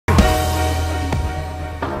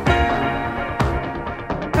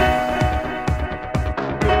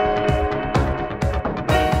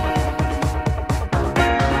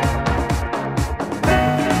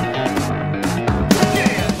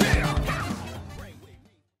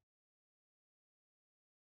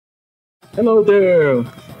Hello there,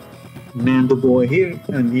 Mando Boy here,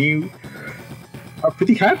 and you are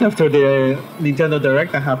pretty hyped after the Nintendo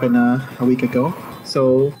Direct that happened a week ago.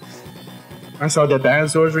 So I saw that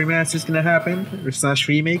Dinosaurs remaster is gonna happen, or slash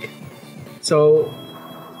remake. So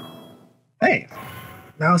hey,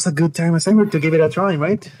 now's a good time as ever to give it a try,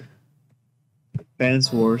 right?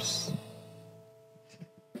 Dance Wars.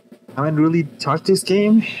 I haven't really touched this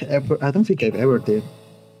game ever. I don't think I've ever did.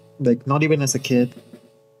 Like not even as a kid.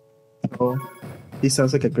 So this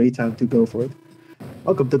sounds like a great time to go for it.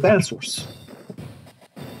 Welcome to Dance Wars.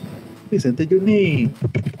 Please enter your name.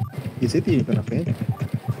 Is it even a pen?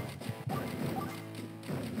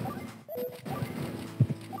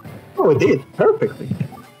 Oh, it did. Perfectly.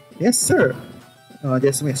 Yes, sir.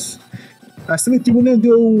 Yes, miss. Nice to meet you,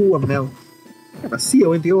 Mundo. I'm Mel. I'm a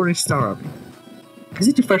CEO in the Orange Star Army. Is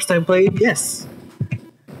it your first time playing? Yes.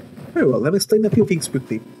 Very well, let me explain a few things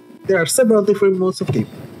quickly. There are several different modes of game.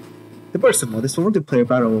 The person mode is for multiplayer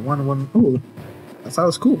battle 1-1. Oh, that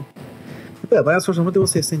sounds cool. The advanced for multiple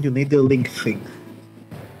system, you need the link thing.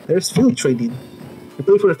 There's field training. You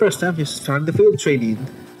play for the first time, you start the field training.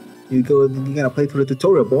 You gotta play through the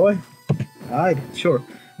tutorial, boy. Alright, sure.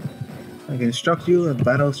 I can instruct you on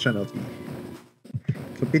battle strategy.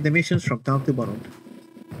 Complete the missions from top to bottom.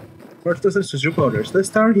 First listen to reporters. Let's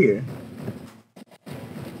start here.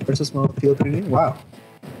 Versus mode field training. Wow.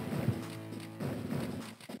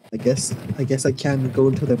 I guess I can't go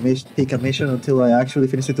into the take a mission until I actually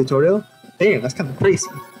finish the tutorial. Damn, that's kind of crazy.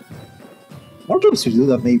 More games should do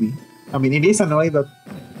that, maybe. I mean, it is annoying, but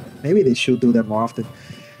maybe they should do that more often.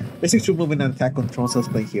 Basic troop movement and attack controls let's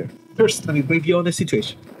play here. First, let me brief you on the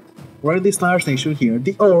situation. We're in this large nation here,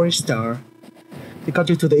 the Orange Star. The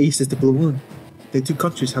country to the east is the Blue Moon. The two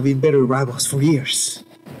countries have been better rivals for years.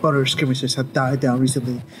 Border skirmishes have died down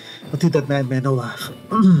recently until that madman Olaf.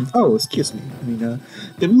 Oh, excuse me.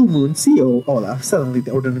 The Blue Moon CEO Olaf suddenly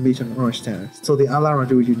ordered an invasion of Orange Star, so the Alara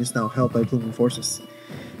region is now held by Blue Moon forces.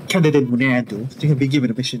 Candidate Munandu, you have been given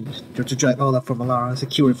a mission to drive Olaf from Alara and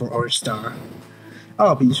secure it for Orange Star.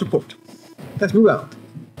 I'll be your support. Let's move out.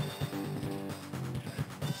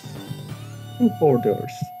 Two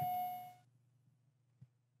borders.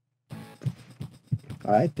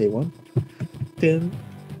 Alright, day one. Then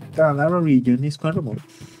the Alara region is quite remote.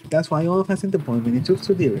 That's why Olaf has sent deployment into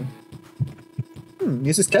Sudiria.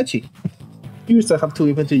 This is sketchy. You still have 2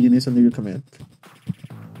 infantry units under your command.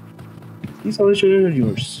 These orange are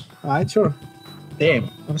yours. Alright, sure. Damn,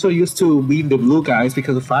 I'm so used to being the blue guys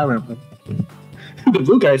because of Fire Emblem. The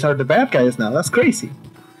blue guys are the bad guys now, that's crazy.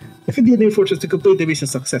 Defeat the enemy forces to complete the mission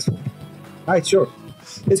successfully. Alright, sure.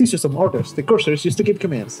 Let's issue some orders. The cursor is used to give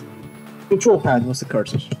commands. Control panel was the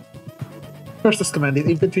cursor. First as commanding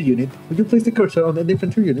infantry unit, would you place the cursor on the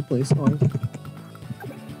infantry unit, please?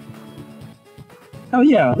 Oh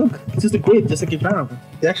yeah, look, this is the grid, just like in Fire Emblem.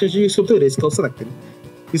 The action you use completed is called selected.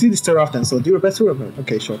 You see this terror often, so do your best to remember.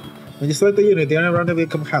 Okay, sure. When you select the unit, the area around it will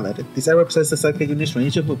become highlighted. This area represents the selected unit's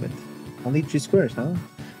range of movement. Only 3 squares, huh?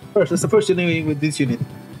 First, that's the first unit with this unit.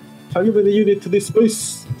 Shall you move the unit to this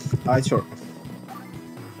space? Alright, sure.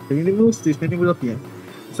 The unit moves, this menu will appear.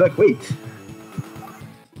 It's like, wait.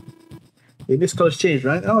 The unit's colors change,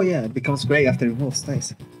 right? Oh yeah, it becomes gray after it moves.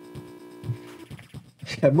 Nice.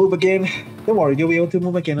 Move again. Don't worry, you'll be able to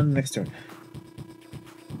move again on the next turn.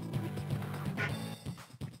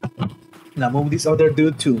 Now move this other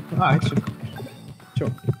dude too. Alright,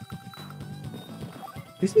 sure.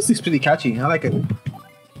 This music is pretty catchy, I like it.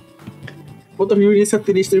 Both of your units have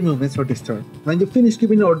finished their movements for this turn. When you finish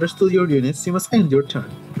giving orders to your units, you must end your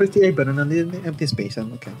turn. Press the A button on the empty space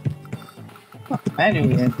and okay.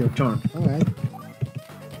 Manually end your turn. Alright.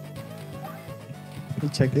 Let me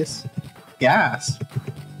check this. Gas!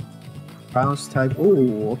 Bounce type.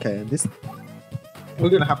 Oh, okay. This we're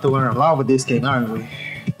gonna have to learn a lot with this game, aren't we?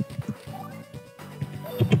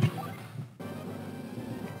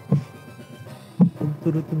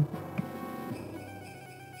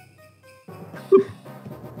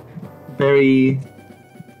 Very.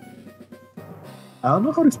 I don't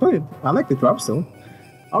know how to explain it. I like the drops though.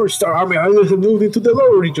 Our Star Army islands have moved into the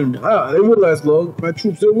lower region. They won't last long. My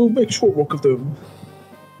troops there will make short work of them.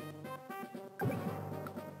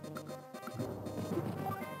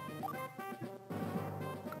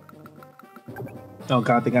 Oh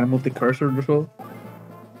god, they gotta move the cursor as well.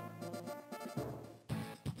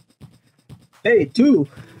 Hey, 2!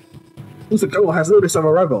 Usagawa has noticed our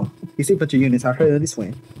arrival. His infantry units are headed this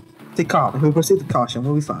way. Take calm, if we proceed with caution,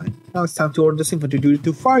 we'll be fine. Now it's time to order the infantry unit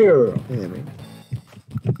to fire!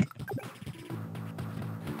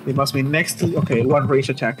 It must be next to. Okay, 1 range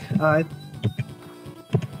attack. Alright.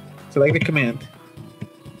 Select the command.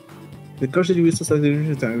 The curse you use to select the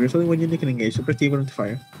unit attack. There's only one unit can engage, super stable to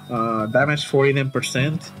fire. Damage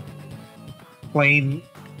 49%. Plain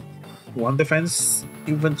 1 defense.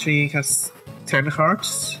 Infantry has 10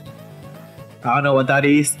 hearts. I don't know what that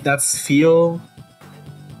is. That's fuel,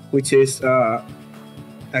 which is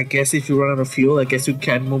I guess if you run out of fuel, I guess you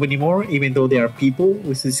can't move anymore, even though they are people,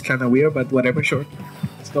 which is kind of weird, but whatever, sure.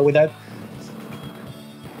 Let's go with that.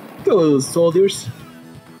 Those soldiers.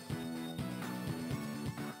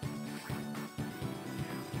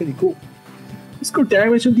 Pretty cool. Score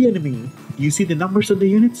damage on the enemy. You see the numbers of the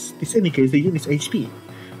units? This indicates the unit's HP.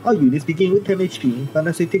 All units begin with 10 HP, but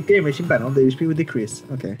as they take damage in battle, the HP will decrease.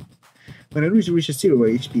 Okay. When a unit reaches 0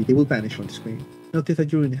 HP, they will vanish from the screen. Notice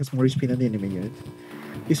that your unit has more HP than the enemy unit.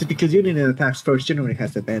 This is because unit that attacks first generally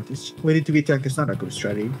has the advantage. Waiting to be attacked is not a good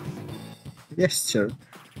strategy. Yes, sure.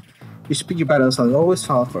 You should pick your battles and always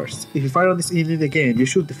fall first. If you fire on this unit again, you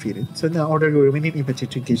should defeat it. So now order your remaining infantry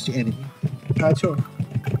to engage the enemy. Sure.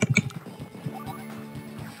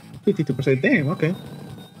 52%, damn, okay.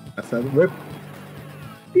 That's a rip.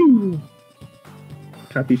 Whew.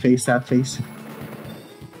 Happy face, sad face.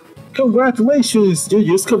 Congratulations, you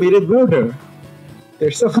just committed murder.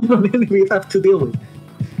 There's someone an enemy you have to deal with.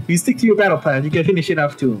 If you stick to your battle plan, you can finish it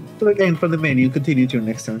off too. Click N from the menu and continue to your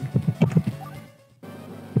next turn.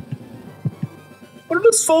 What are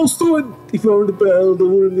those foes doing? If you are in the battle, they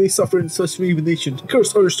will be suffering such revelation.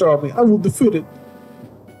 Curse Earth's army, I will defeat it.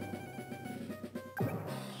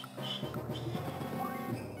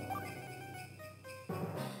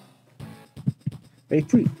 Day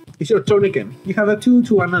 3. It's your turn again. You have a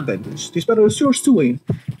 2-1 advantage. This battle is yours to win.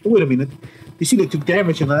 Wait a minute. This unit took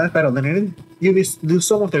damage in the last battle, then units lose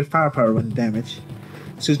some of their firepower when damaged.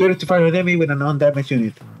 So it's better to fire an enemy with a non-damaged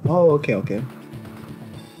unit. Oh, okay.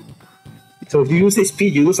 So if you use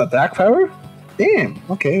HP, you lose attack power? Damn,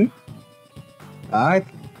 okay. Alright.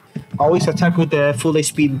 Always attack with the full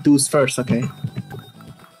HP induced first, okay.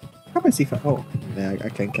 How about if oh, yeah, I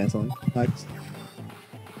can cancel it. Nice.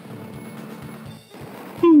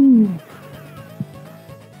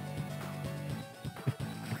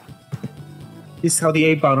 This is how the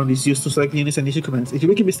A button is used to select units and issue commands. If you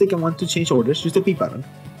make a mistake and want to change orders, use the B button.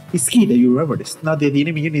 It's key that you remember this. Now that the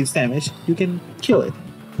enemy unit is damaged, you can kill it.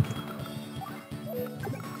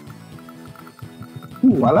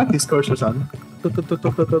 Ooh, I like this cursor sound.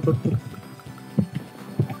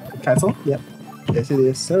 Cancel? Yep. Yes it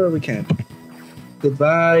is. Sir, we can.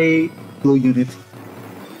 Goodbye, blue unit.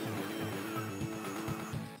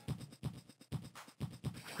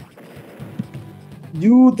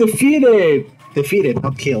 You defeated,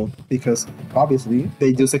 not killed, because obviously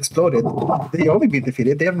they just exploded. They only been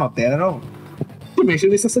defeated, they are not dead at all. The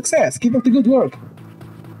mission is a success, keep up the good work.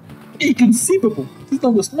 Inconceivable, this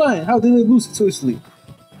gun was mine, how did I lose it so easily?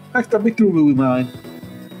 Extra victory will be mine.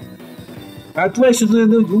 Congratulations,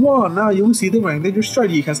 you won, now you will see the rank that your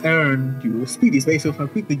strategy has earned you. Speed is based on how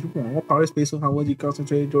quickly you run, what power is based on how well you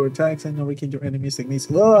concentrate your attacks and weaken your enemy's techniques.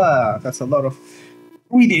 That's a lot of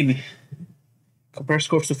reading. Compare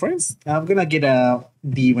scores to friends? I'm gonna get a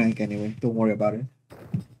D rank anyway. Don't worry about it.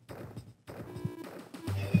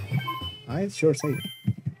 I sure say.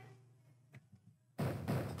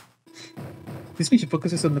 This mission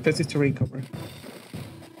focuses on defensive terrain cover.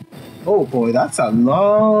 Oh boy, that's a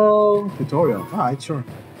long tutorial. Alright, sure.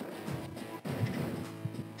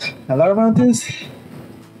 Hello, mountains.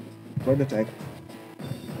 Where the tag?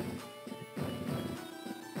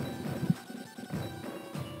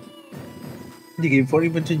 You gain 4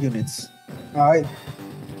 infantry units. Alright.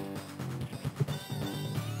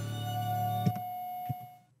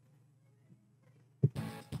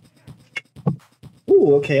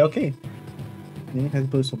 Ooh, okay. Then you can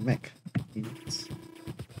put some mech units.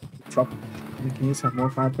 Drop. You can use more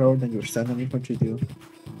firepower than your standard infantry do.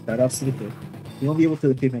 That absolutely good. You won't be able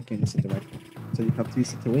to defeat mech units in the right. So you have to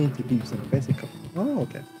use the terrain to use some basic cover. Oh,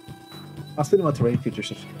 okay. I'll spin about terrain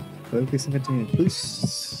features. So increase infantry unit,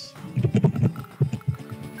 please.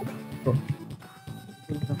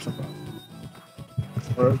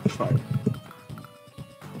 Or fire.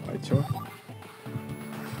 Alright, sure.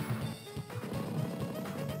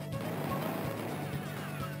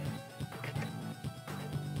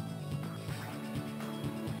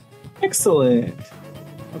 Excellent!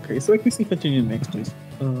 Okay, so let me see if I continue next, please.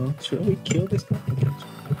 Should we kill this guy?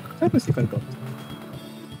 Let me see if I got it.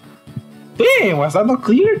 Damn, was that not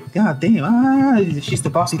clear? God damn, she's the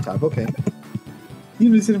bossy type, okay.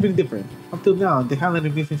 Even it's really different. Up till now, the Highlander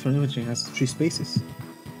movement from infantry has 3 spaces.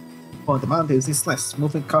 On the mountains, it's less.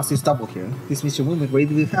 Movement cost is double here. This means your movement rate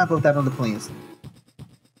will half of that on the plains.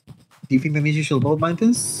 Do you think that means you should load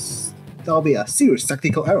mountains? That'll be a serious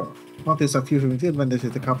tactical error. Notice a few field advantage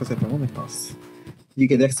is the compensate for movement costs. You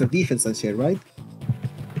get extra defense and shit, right?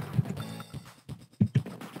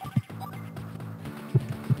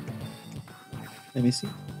 Let me see.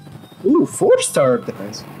 Ooh, 4-star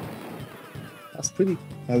defense. That's pretty.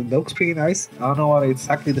 That looks pretty nice. I don't know what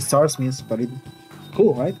exactly the stars means, but it's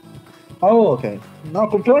cool, right? Oh, okay. Now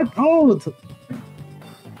compared. Oh,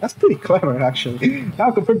 that's pretty clever, actually.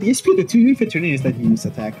 Now compare the HP to 2 infantry units that you use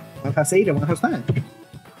attack. One has 8 and one has 9.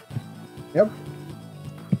 Yep.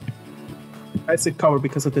 I said cover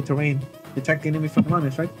because of the terrain. Attack the enemy from the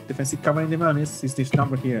mountains, right? Defensive cover in the mountains is this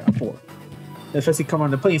number here, a 4. Defensive cover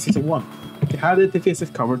on the plains is a 1. The higher the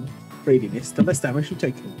defensive cover rating is, the less damage you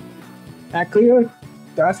take. Clear?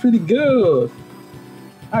 That's pretty good.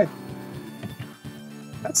 Alright.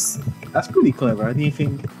 That's pretty clever. I didn't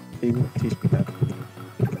think they would teach me that.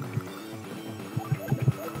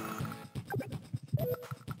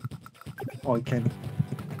 Oh, I can.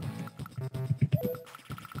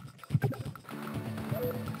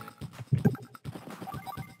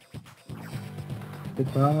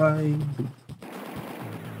 Goodbye.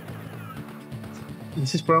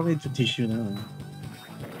 This is probably to teach you now.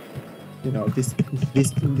 You know, this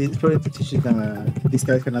probably to teach you that this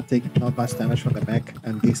guy's gonna take not much damage from the mech,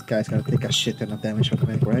 and this guy's gonna take a shit ton of damage from the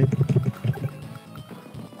mech, right?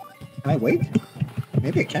 Can I wait?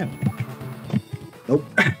 Maybe I can. Nope.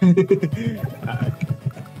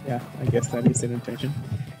 Yeah, I guess that is an intention.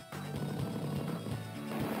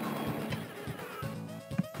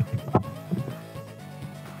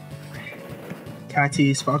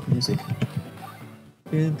 Catchy spark music.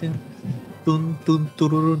 Dun, dun, dun,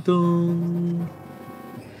 dun, dun.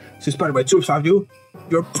 So inspired by troops, have you?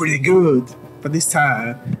 You're pretty good. But this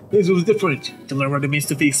time, this was different. To learn what it means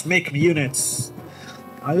to fix make units.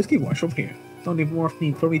 I'll just keep watch from here. Don't need more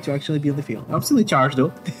need for me to actually be on the field. I'm still in charge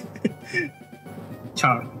though.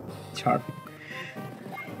 Charm.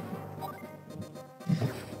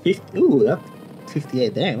 50, ooh, that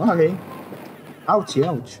 58. Damn, okay. Ouch.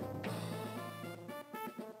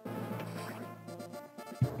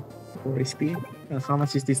 4 HP. How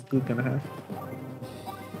much is this dude gonna have?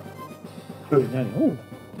 39. Oh,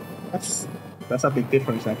 that's a big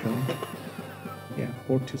difference actually. Yeah,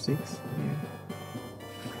 4 to 6. Yeah.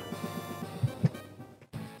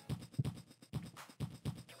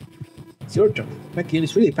 It's your turn. Mech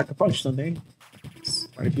units really pack a punch, don't they?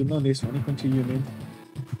 Or if you know this, only continue unit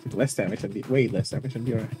with less damage and way less damage than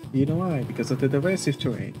your. You know why? Because of the defensive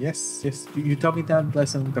terrain. Yes. You told me that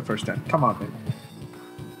lesson the first time. Come on, man.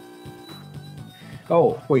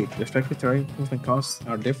 Oh, wait, the effective terrain movement costs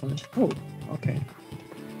are different. Oh, okay.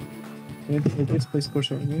 Let's place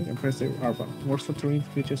cursor on you and press the R button. Works for terrain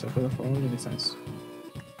features available for all unit size.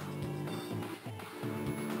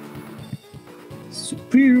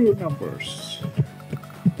 Superior numbers.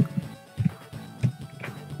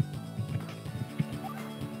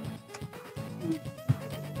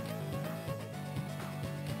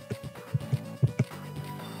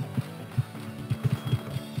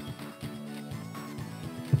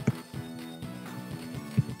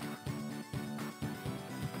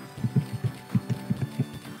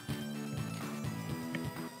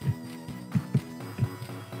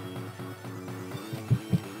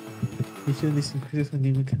 This increases when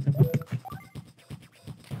you can.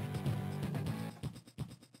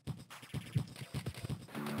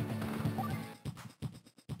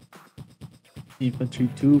 Infantry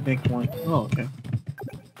 2, make 1. Oh, okay.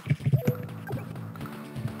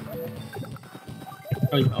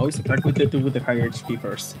 Oh, you always attack with the higher HP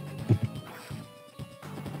first.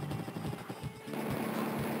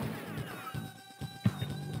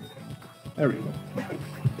 There we go.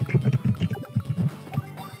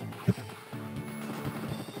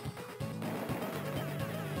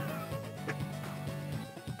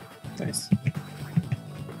 Nice.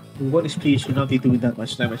 What HP should not be doing that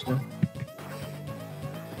much damage now.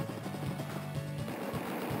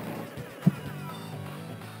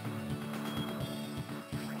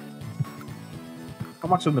 How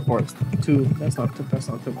much on the forest? 2. That's not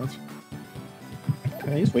too much.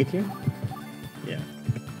 Can I just wait here? Yeah.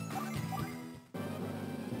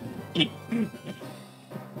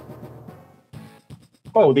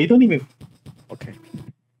 Oh, they don't even. Okay.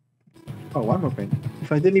 Oh, one more thing.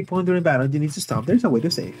 If at any point during battle you need to stop, there's a way to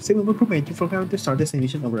save. Saving will prevent you from having to start this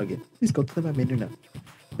mission over again. Please go to the map menu now.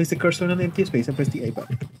 Place the cursor on an empty space and press the A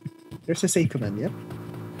button. There's a save command, yeah?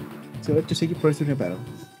 Select to save your progress during a battle.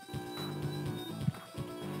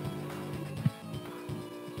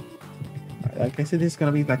 Like I said, this is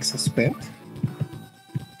gonna be like suspect.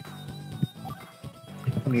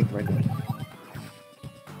 I'm it right now.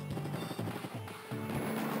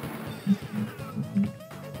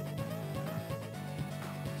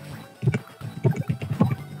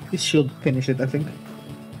 This should finish it, I think.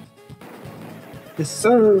 Yes,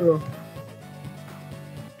 sir!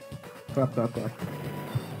 Crap.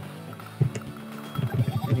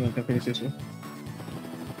 Anyone can finish this one.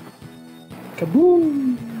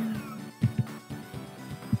 Kaboom!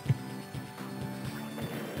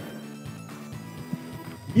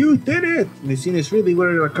 You did it! The scene is really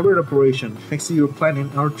well a covered operation. Thanks to your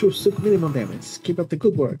planning, our troops took minimal damage. Keep up the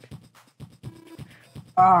good work.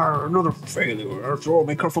 Another failure. After all,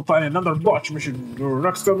 make careful planning another botch mission.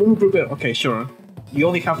 Next time we'll prepare. Okay, sure. You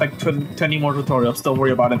only have like 20 more tutorials. Don't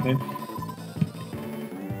worry about it, man.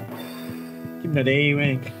 Give me that A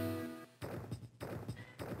rank.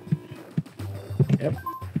 Yep.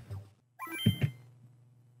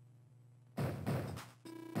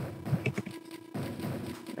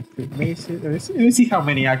 Let me see how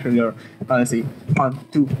many actually are. Let's see. 1,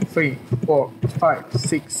 2, 3, 4, 5,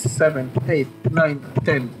 6, 7, 8, 9,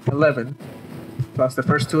 10, 11. Plus the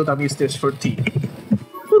first two, that means there's 13.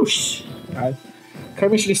 Whoosh! Alright.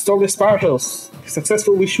 Current mission install the Spire Hills. If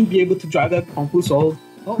successful, we should be able to drive that on Puzzle.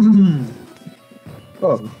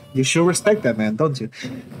 Oh, you should respect that, man, don't you?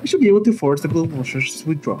 We should be able to force the blue monsters to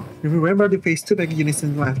withdraw. You remember the phase 2 mech units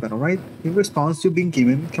in the last battle, right? In response, you've been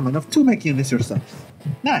given command of 2 mech units yourself.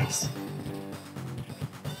 Nice!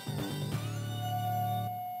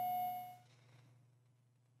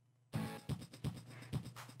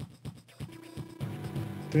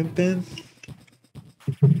 Dun, dun.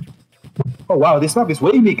 Oh wow, this map is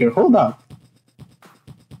way bigger. Hold up.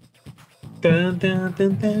 Dun, dun,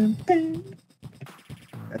 dun, dun, dun.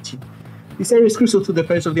 That's it. This area is crucial to the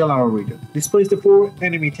defense of the Alara region. Displays the 4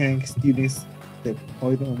 enemy tanks units that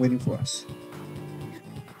are waiting for us.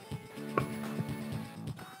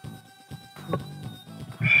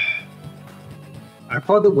 I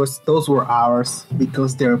thought those were ours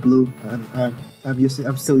because they're blue, and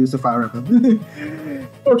I'm still using fire weapon.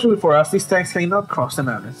 Fortunately for us, these tanks cannot cross the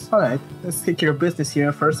mountains. Alright, let's take care of business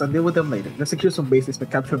here first and deal with them later. Let's secure some bases by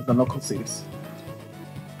capturing the local cities.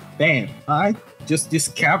 Damn, alright,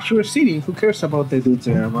 just capture a city. Who cares about the dudes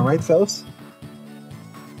there, am I right, fellas?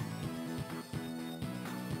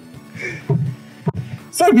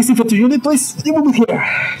 Service infantry unit, please. You move here.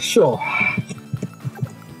 Sure.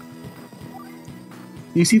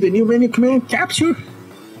 You see the new menu command, capture?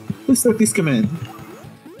 Let's select this command.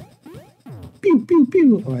 Pew, pew,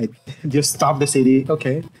 pew. Alright, just stop the city.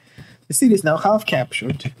 Okay. The city is now half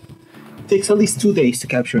captured. It takes at least 2 days to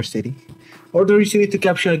capture a city. Order each unit to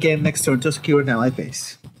capture again next turn to secure an allied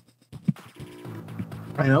base.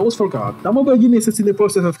 I almost forgot. The mobile unit is in the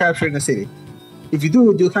process of capturing a city. If you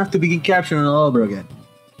do, you'll have to begin capturing all over again.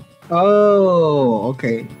 Oh,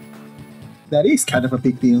 okay. That is kind of a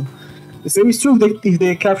big deal. The same is true that if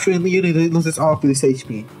they capture the unit, it loses all of its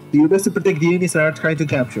HP. Do your best to protect the units that are trying to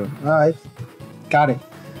capture. Alright. Got it.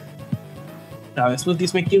 Now let's move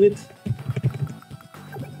this mech unit.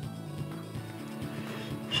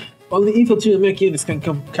 Only infantry and mech units can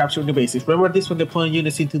come capture the bases. Remember this when deploying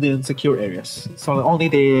units into the insecure areas. So only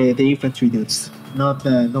the infantry dudes. Not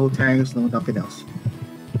no tanks, no nothing else.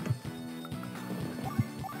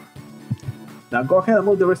 Now go ahead and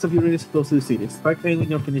move the rest of your units close to the cities. Strike aim when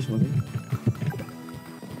you're finished moving.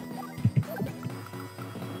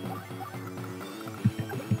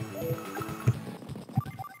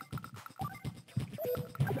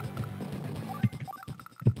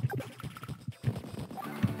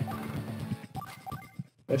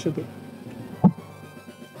 That should do.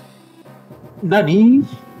 Nani?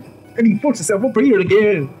 Any forces have operated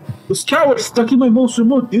again! Those cowards stuck in my most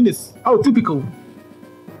remote units! How typical!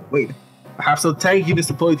 Wait. I have some tank units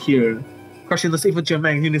deployed here. Crushing those infantry and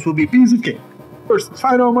mech units will be a piece of cake. First,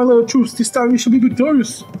 fight all my little troops. This time we shall be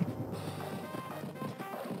victorious.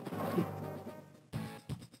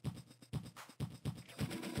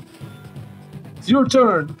 It's your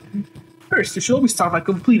turn. First, you should always start by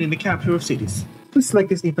completing the capture of cities. Please select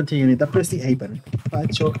this infantry unit and press the A button.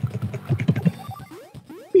 Right, sure.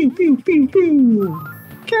 Pew, pew, pew, pew.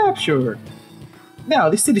 Captured. Now,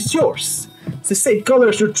 this city is yours. It's the same color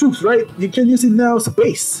as your troops, right? You can use it now as a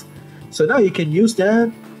base. So now you can use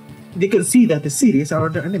that. You can see that the cities are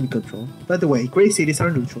under enemy control. By the way, gray cities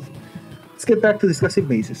are neutral. Let's get back to discussing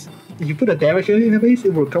bases. If you put a damage unit in a base,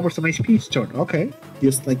 it will recover some HP each turn. Okay.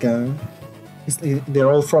 Just like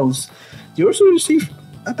they're all froze. You also receive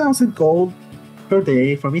 1,000 gold per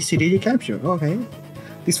day from each city you capture. Okay.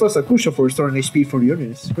 These funds are crucial for restoring HP for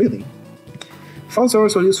units. Really. Funds are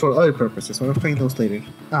also used for other purposes. I'll explain those later.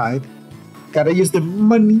 Alright. Gotta use the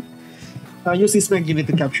money. Now use this mech unit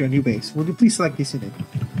to capture a new base. Would you please select this unit?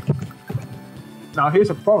 Now here's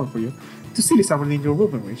a problem for you. 2 cities are within your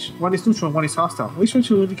movement range. One is neutral and one is hostile. Which one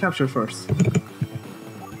should you capture first?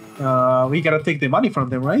 we gotta take the money from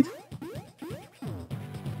them, right?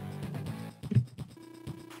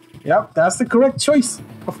 Yep, that's the correct choice.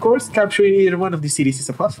 Of course, capturing either one of these cities is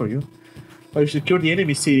a plus for you. But if you secure the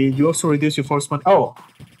enemy city, you also reduce your force money. Oh,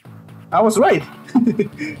 I was right.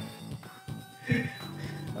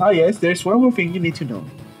 Ah yes, there's one more thing you need to know.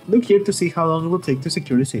 Look here to see how long it will take to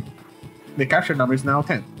secure the city. The capture number is now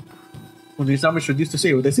 10. When this number is reduced to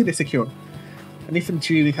 0, the city is secure. An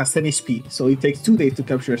infantry unit has 10 HP, so it takes 2 days to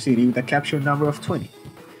capture a city with a capture number of 20.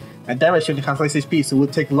 A damage unit has less HP, so it will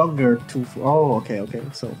take longer to... Oh, okay.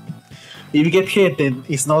 So, if you get hit, then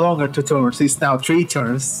it's no longer 2 turns, it's now 3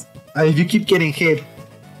 turns. And if you keep getting hit,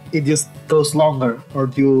 it just goes longer, or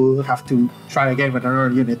you have to try again with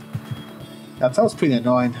another unit. That sounds pretty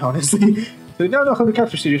annoying, honestly. So you now know how to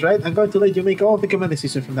capture cities, right? I'm going to let you make all the command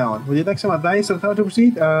decisions from now on. Would you like some advice on how to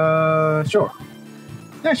proceed? Sure.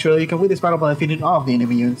 Naturally, you can win this battle by defeating all of the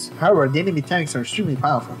enemy units. However, the enemy tanks are extremely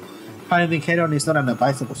powerful. Finding head-on is not an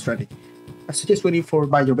advisable strategy. I suggest waiting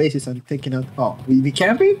by your bases and taking out... Oh, we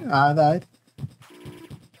camping? I died.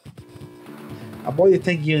 Avoid the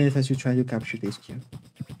tank units as you try to capture this queue.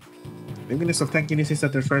 The weakness of tank units is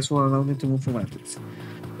that their first will allow them to move from mountains.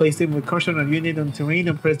 Place them with cursor on a unit on terrain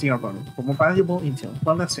and press the R button for more valuable intel.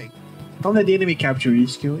 One last thing. Don't let the enemy capture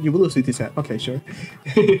each queue. You will lose it, set. Okay, sure.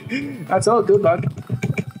 That's all. Good luck.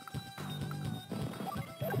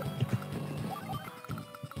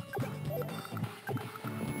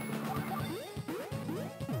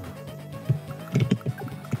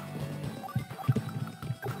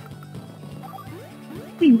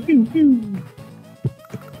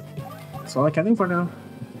 That's all I can do for now.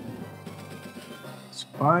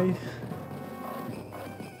 Spy.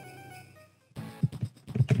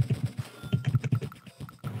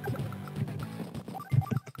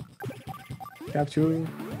 Capture.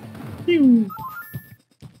 Give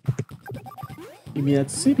me that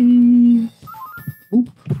city. Oop.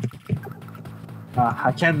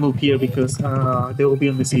 I can't move here because they will be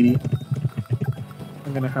on the city.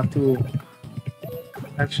 I'm gonna have to...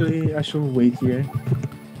 Actually, I should wait here.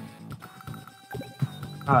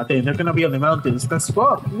 Then they're gonna be on the mountains. That's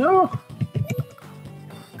fuck. No.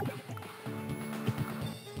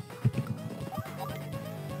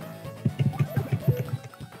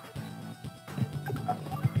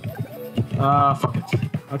 Fuck it.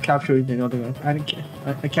 I'll capture it the other way.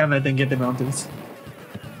 I can't let them get the mountains.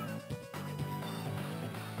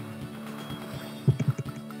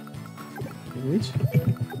 Which?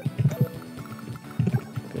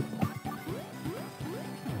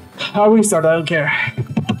 I'll restart, I don't care.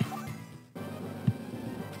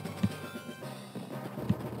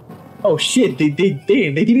 Oh shit, they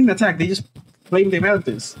didn't attack, they just blamed the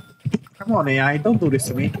mountains. Come on AI, don't do this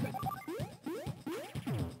to me.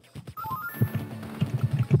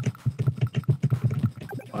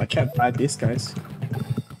 Oh, I can't fight these guys.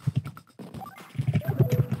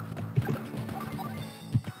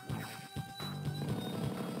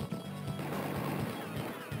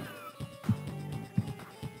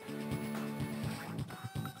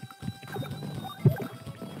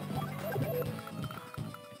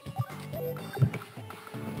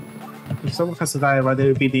 If someone has to die, I'd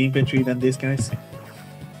rather it be the infantry than these guys.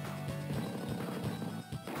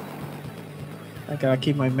 I gotta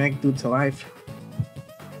keep my mech dudes alive.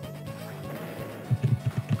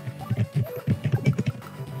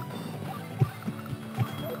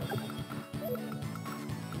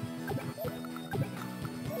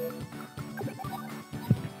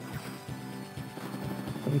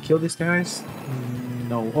 Can we kill these guys?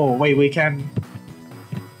 No. Oh, wait, we can.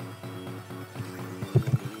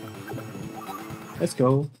 Let's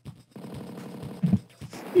go.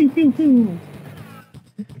 Pew, pew, pew.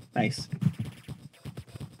 Nice.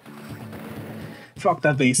 Fuck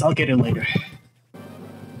that base, I'll get it later.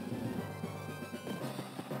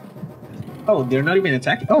 Oh, they're not even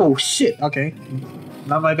attacking? Oh shit, okay.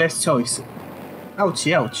 Not my best choice. Ouch,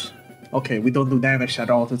 ouch. Okay, we don't do damage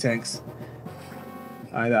at all to tanks.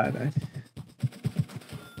 I died.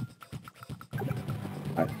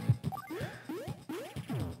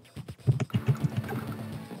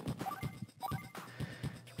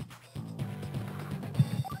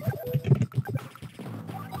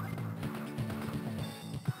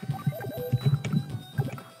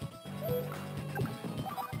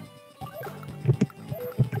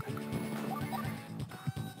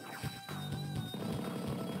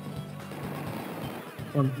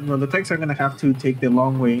 Well, the tanks are gonna have to take the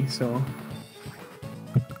long way, so...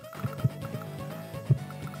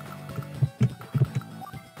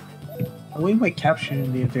 We might capture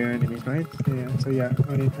their enemies, right? Yeah, so yeah,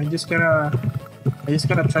 I just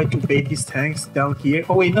gotta try to bait these tanks down here.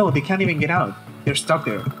 Oh wait, no, they can't even get out. They're stuck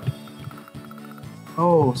there.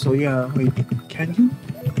 Oh, so yeah, wait, can you?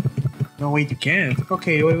 No, wait, you can't.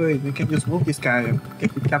 Okay, wait, we can just move this guy and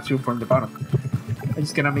get the capsule from the bottom. I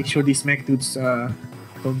just gotta make sure these mech dudes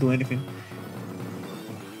don't do anything.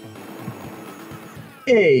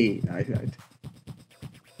 Hey, nice, right.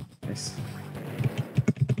 Nice.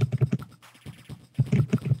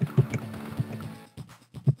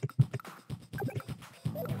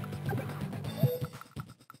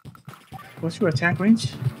 What's your attack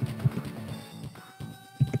range?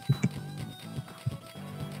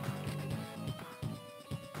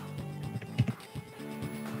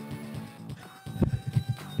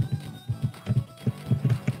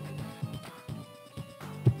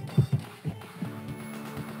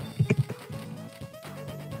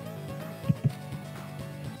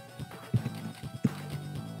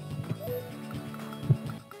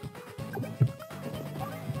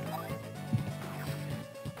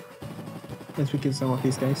 Let's weaken some of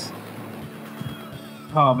these guys.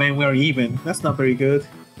 Oh man, we're even. That's not very good.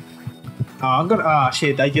 I'm gonna. Ah,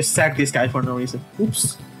 shit! I just sacked this guy for no reason.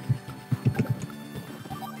 Oops.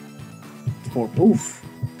 For oof.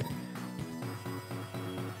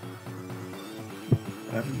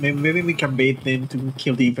 Maybe we can bait them to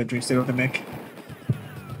kill the infantry instead of the mech.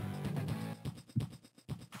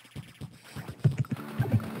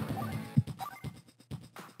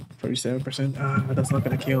 %. That's not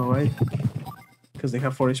gonna kill, right? Because they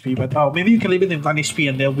have 4 HP. But oh, maybe you can leave it in 1 HP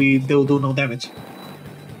and they'll do no damage.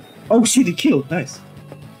 Oh shit! It killed. Nice.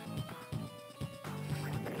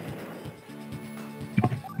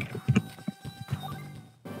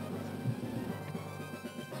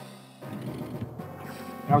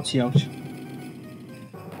 Ouchie, ouch.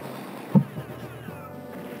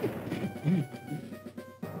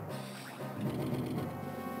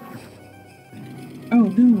 Oh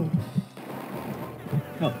no.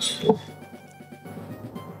 Ouch.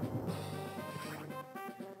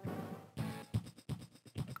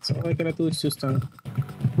 So all I gotta do is just but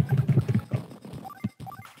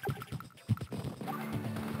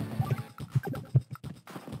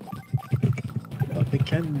they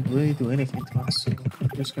can't really do anything to us, so I'm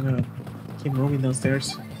just gonna keep moving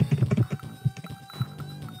downstairs.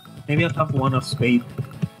 Maybe I'll have one of spade.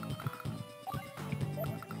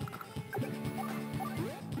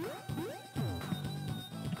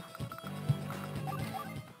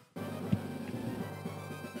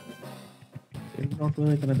 They're not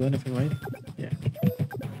really gonna do anything, right? Yeah.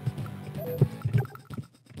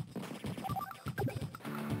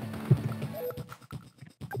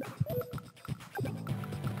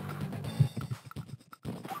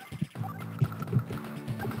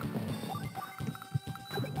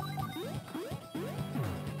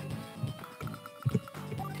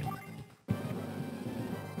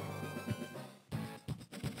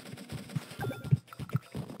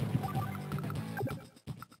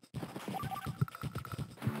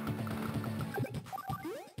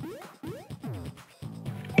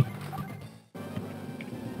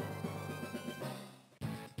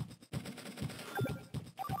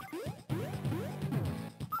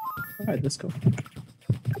 Alright, let's go.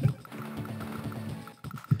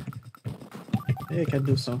 Maybe I can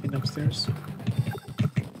do something upstairs.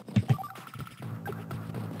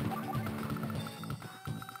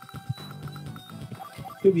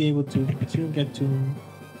 You'll be able to, but you'll get to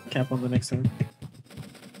cap on the next turn.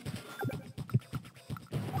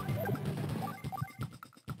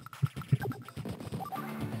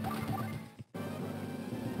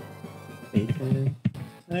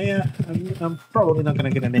 Yeah, I'm probably not gonna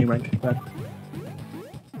get an A rank, but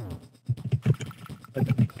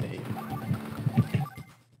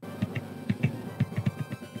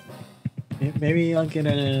maybe I'll get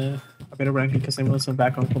a better rank because I'm also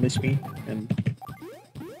back on full HP. And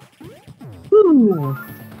woo!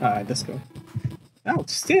 Alright, let's go.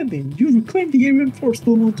 Outstanding! You reclaimed the area and forced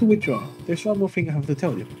Blue Moon to withdraw. There's one more thing I have to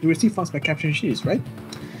tell you. You receive funds by capturing shields, right?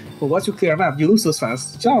 But once you clear a map, you lose those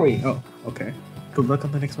funds. Sorry. Oh, okay. Good luck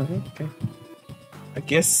on the next one. Okay. I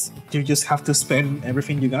guess you just have to spend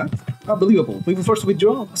everything you got? Unbelievable. We were forced to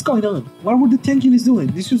withdraw? What's going on? What were the 10 units doing?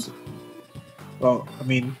 This was... Well, I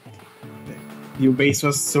mean... Your base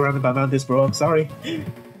was surrounded by mountains, bro. I'm sorry.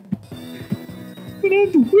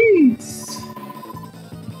 Without the weeds!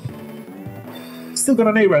 Still got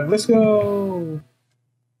an A rank. Let's go!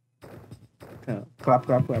 Clap,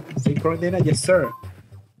 clap, clap. Synchro data? Yes, sir.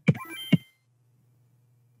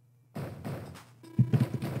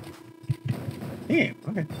 Yeah,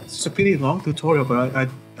 okay. It's a pretty long tutorial, but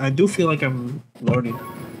I do feel like I'm learning.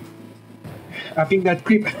 I think that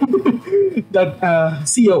creep, that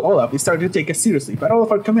CEO Olaf is starting to take us seriously, but all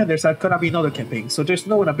of our commanders are gonna be in other campaigns, so there's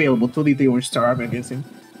no one available to lead the Orange Star Army against him.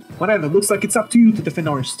 Whatever, looks like it's up to you to defend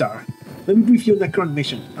our star. Let me brief you on the current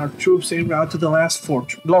mission. Our troops en route to the Lost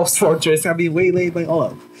Fortress have been waylaid by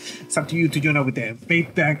Olaf. It's up to you to join up with them.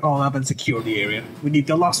 Bait back Olaf and secure the area. We need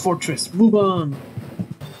the Lost Fortress. Move on!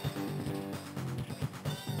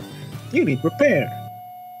 Unit, repair!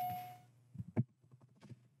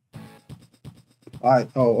 Alright,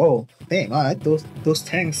 oh, damn, alright, those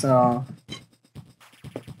tanks are...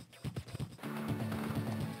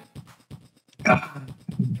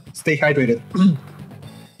 Stay hydrated.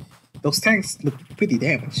 Those tanks look pretty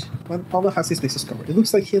damaged. When Olaf has his bases covered, it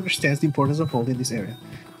looks like he understands the importance of holding this area.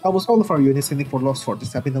 Almost all of our units heading for Lost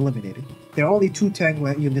Fortress have been eliminated. There are only 2 tank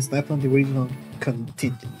units left on the original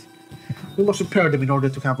contingent. We must repair them in order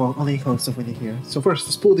to have only hopes of winning here. So first,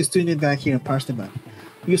 let's pull these 2 units back here and parse them out.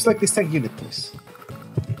 Will you select this tank unit, please?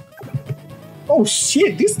 Oh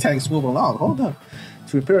shit, these tanks move along. Hold on.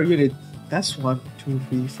 To repair a unit, that's 1, 2,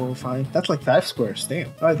 3, 4, 5. That's like 5 squares. Damn.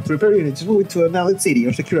 Alright, to repair a unit, just move it to an allied city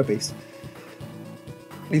or secure a base.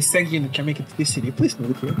 This tank unit can make it to this city. Please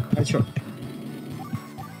move it here. Right, sure.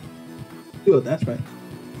 Good, that's right.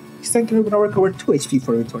 This tank unit will now recover 2 HP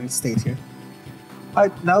for returning state here.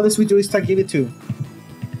 Alright, now let's withdraw this tank unit too.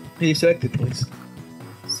 Can you select it, please?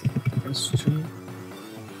 Let's see. 2.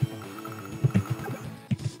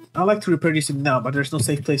 I'd like to repair this unit now, but there's no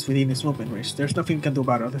safe place within this movement range. There's nothing we can do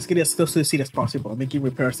about it. Let's get as close to the city as possible, making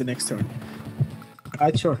repairs the next turn.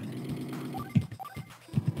 Alright, sure.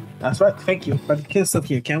 That's right, thank you. But it can't stop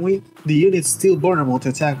here, can we? The unit's still vulnerable to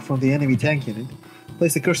attack from the enemy tank unit.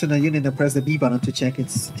 Place the cursor on the unit and press the B button to check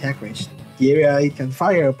its attack range. The area it can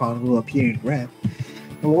fire upon will appear in red.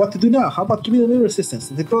 Well, what to do now? How about giving it a little resistance?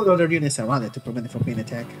 Deploy other units around it to prevent it from being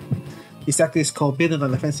attacked. This tactic is called building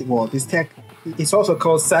an offensive wall. This tech is also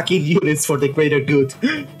called sacking units for the greater good.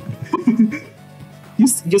 you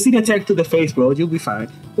see the attack to the face, bro. You'll be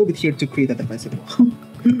fine. We'll be here to create a defensive wall.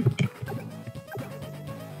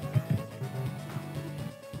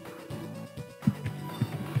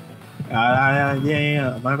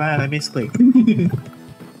 Yeah, my bad, I misclicked.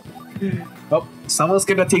 Oh, someone's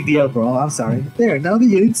gonna take the L, bro. I'm sorry. There, now the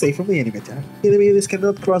unit's safe from the enemy attack. Enemy units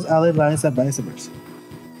cannot cross allied lines and vice versa.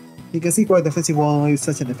 You can see why the defensive wall is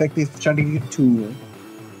such an effective strategy tool.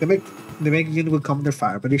 The mech unit will come under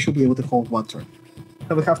fire, but they should be able to hold 1 turn.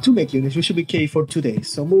 Now we have 2 mech units, we should be K for 2 days,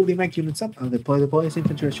 so move the mech units up and deploy the boys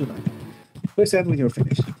infantry as you like. Please end when you're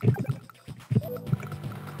finished.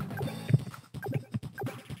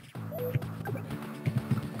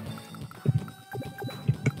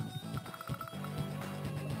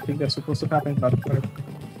 I think that's supposed to happen, but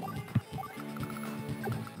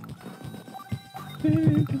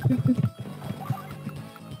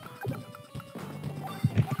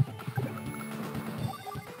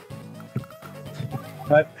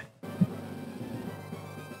right.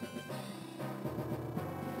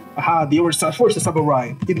 Aha, the overstart forces have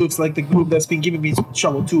arrived. It looks like the group that's been giving me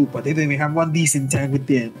trouble too, but they didn't even have 1 decent tank with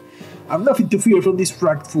them. I'm nothing to fear from these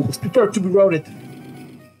fragged fools. Prepare to be routed.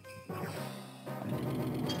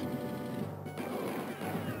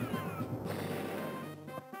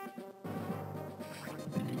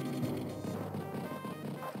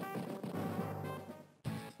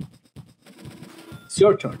 It's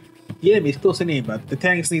your turn. The enemy is closing in, but the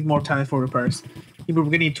tanks need more time for repairs. We're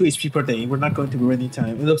getting 2 HP per day. We're not going to be running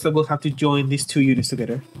time. It looks like we'll have to join these 2 units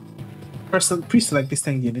together. First, pre-select this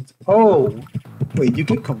tank unit. Oh! Wait, you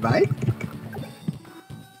can combine?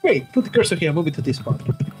 Wait, put the cursor here and move it to this spot.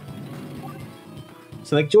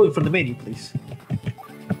 Select join from the menu, please.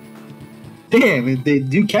 Damn,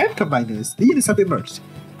 you can't combine this. The units have been merged.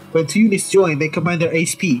 When 2 units join, they combine their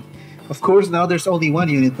HP. Of course, now there's only 1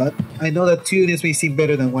 unit, but I know that 2 units may seem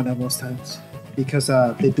better than 1 at most times. Because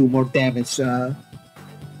they do more damage.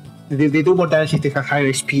 They do more damage if they have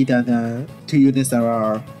higher HP than 2 units that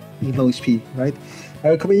are in low HP, right? I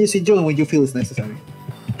recommend using join when you feel it's necessary.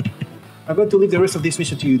 I'm going to leave the rest of this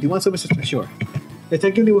mission to you. Do you want some message? Sure. The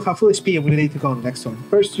tank unit will have full HP and we're ready to go on the next one.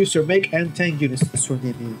 First, use your mech and tank units to destroy the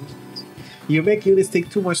enemy units. Your mech units take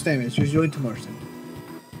too much damage, just join to merge them.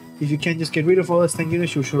 If you can just get rid of all the tank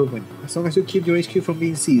units, you'll sure win. As long as you keep your HQ from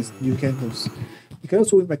being seized, you can lose. You can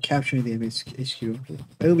also win by capturing the enemy's HQ.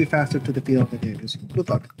 It'll be faster to defeat all the enemies. Good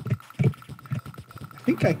luck. I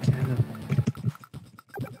think I can.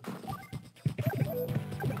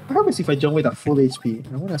 What happens if I jump with a full HP?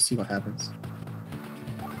 I want to see what happens.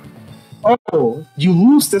 Oh, you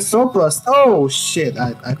lose the surplus. Oh shit,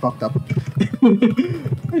 I fucked up.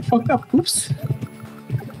 I fucked up. Oops.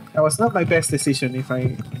 That was not my best decision.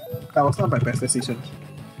 That was not my best decision.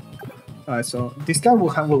 Alright, so this guy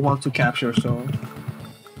will want to capture. So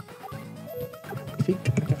I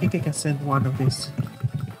think I can send one of these.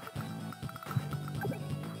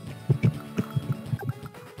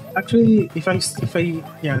 Actually, if I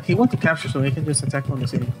yeah, he want to capture, so he can just attack on the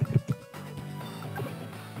city.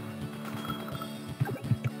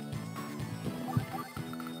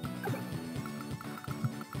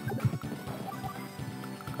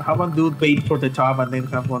 Have one dude bait for the top, and then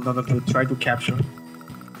have one other dude try to capture.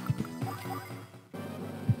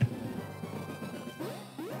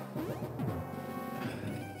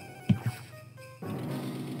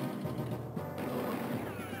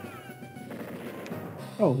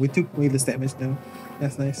 Oh, we took way less damage now.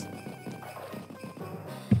 That's nice.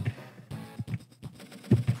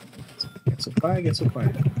 Get supply, get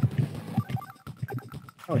supply.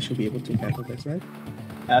 Oh, I should be able to handle this, right?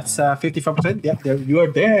 That's 55%. Yep, there you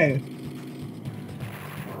are there.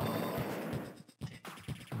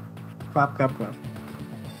 Clap, clap, clap.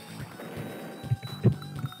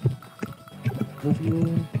 Move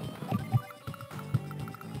you.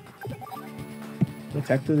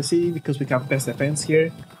 Attack to the city because we have best defense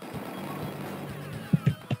here.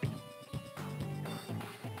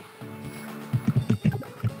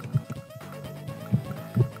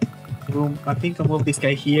 I think I'll move this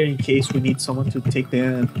guy here in case we need someone to take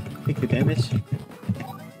the damage.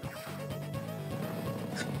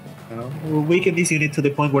 We'll weaken this unit to the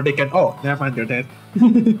point where they can. Oh, never mind, they're dead.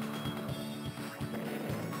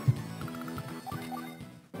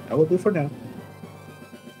 I will do for now.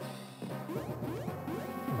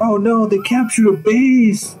 Oh no, they captured a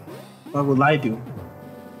base! What will I do?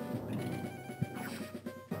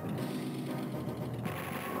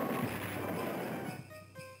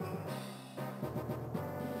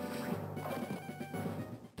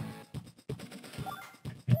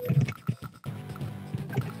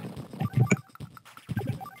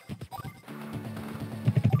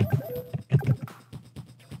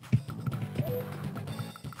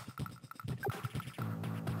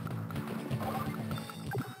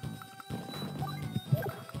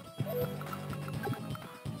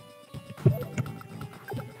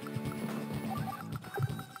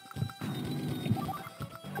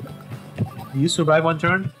 You survive one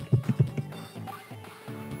turn?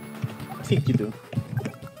 I think you do.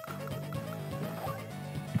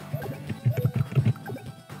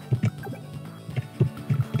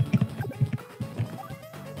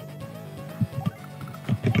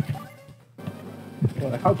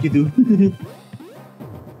 Well, I hope you do.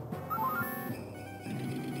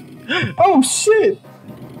 Oh shit!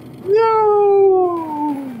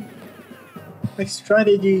 No! My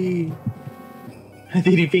strategy! I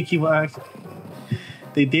didn't think he was.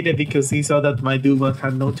 They did it because he saw that my dude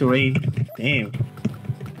had no terrain. Damn.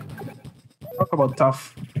 Talk about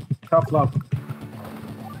tough luck.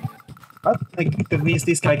 But like, that means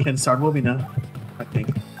this guy can start moving now, I think.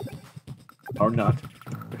 Or not.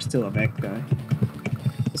 There's still a mech guy.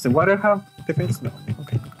 Does the water have defense? No.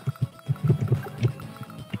 Okay.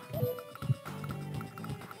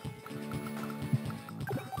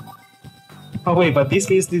 Oh wait, but this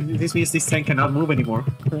means this tank cannot move anymore.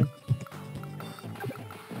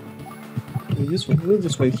 We'll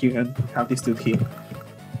just wait here and have this dude heal.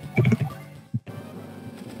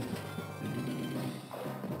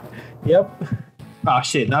 Yep. Ah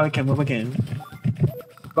shit, now I can move again.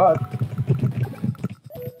 But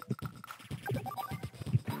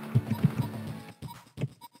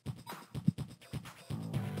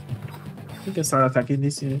we can start attacking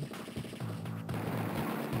this unit.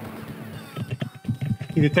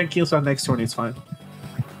 If the tank kills our next turn, it's fine.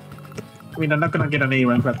 I mean, I'm not gonna get an A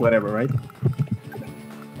rank, but whatever, right?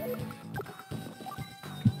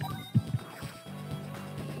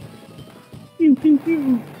 Pew, pew,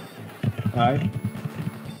 pew. Alright.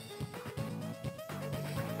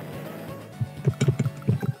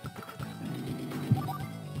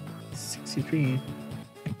 $63.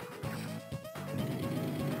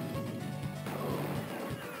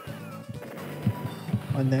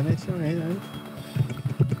 One damage, alright.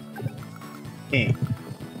 Okay.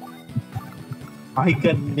 I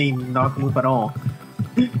can not move at all.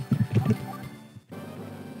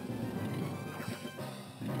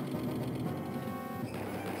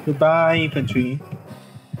 Goodbye, infantry.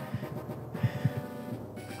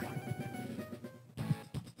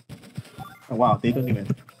 Oh wow, they don't even.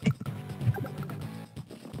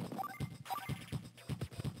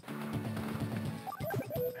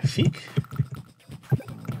 I think.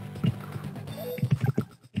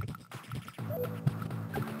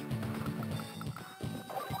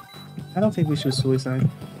 I don't think we should suicide.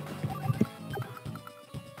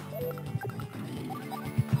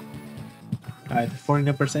 Alright,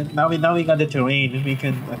 49%. Now we got the terrain. We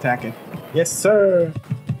can attack it. Yes, sir.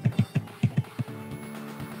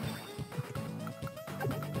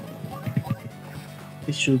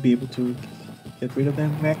 This should be able to Get rid of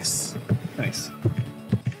them, Max. Nice.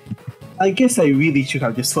 I guess I really should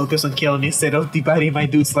have just focused on killing instead of dividing my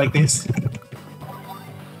dudes like this.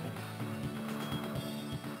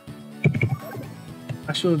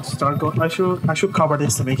 I should start going. I should cover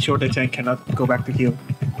this to make sure that Jen cannot go back to heal.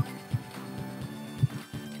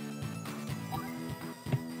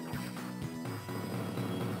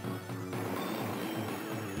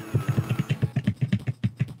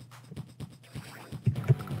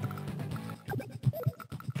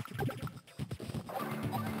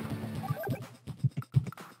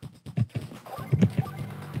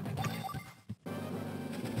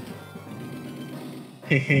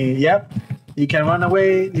 Yep. You can run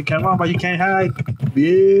away. You can run, but you can't hide.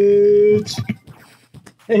 Bitch.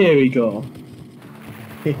 Here we go.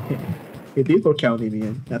 It did work out in the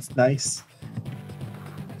end. That's nice.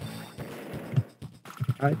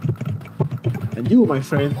 Alright. And you, my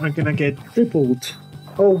friend, are gonna get tripled.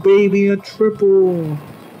 Oh, baby, a triple.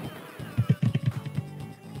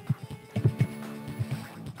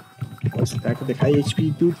 Let's attack the high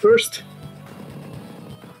HP dude first.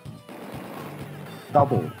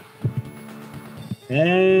 Double.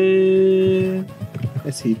 And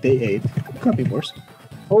let's see, day 8. Could be worse.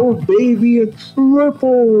 Oh baby, a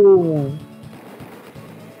triple!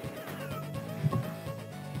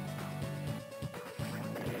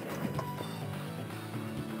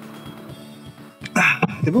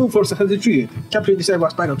 The Moon Force has retreated. Capturing this area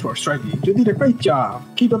was vital to our strategy. You did a great job.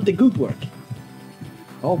 Keep up the good work.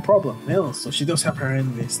 No problem, Nils. So she does have her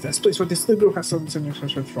enemies. This place where this little group has some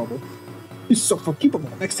trouble. This is unforgivable.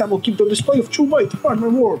 Next time we'll keep the display of true might. Hard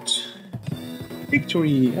rewards.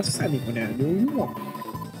 Victory. That's a name for that.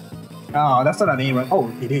 Oh, that's not a name, right?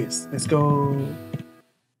 Oh, it is. Let's go.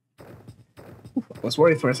 Ooh, I was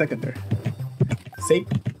worried for a second there. Save.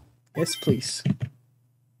 Yes, please.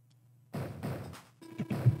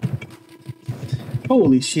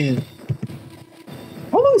 Holy shit.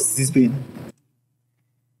 How long has this been?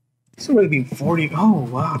 It's already been 40. Oh,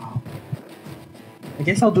 wow. I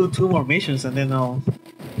guess I'll do 2 more missions and then I'll...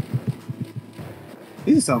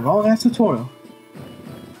 This is a long ass tutorial.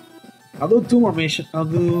 I'll do 2 more missions. I'll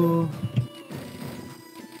do...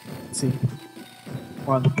 Let's see.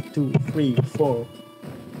 1, 2, 3, 4.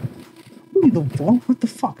 Really don't fall? What the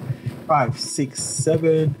fuck? 5, 6,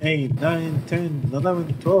 7, 8, 9, 10,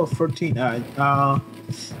 11, 12, 13. I'll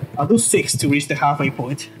do 6 to reach the halfway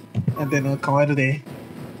point. And then I'll call it a day.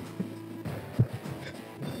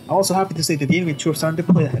 I'm also happy to say that the enemy troops are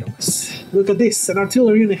deployed ahead of us. Look at this, an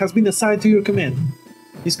artillery unit has been assigned to your command.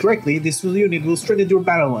 This correctly, this unit will strengthen your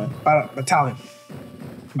battalion.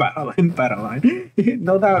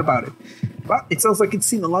 No doubt about it. But it sounds like it's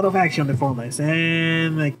seen a lot of action on the front lines,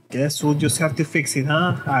 and I guess we'll just have to fix it,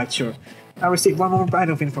 huh? Alright, sure. I received one more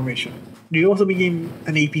item of information. You also begin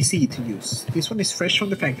an APC to use. This one is fresh from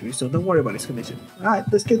the factory, so don't worry about its condition. Alright,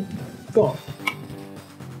 let's get going.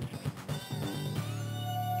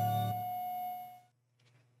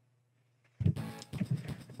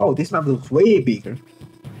 Oh, this map looks way bigger.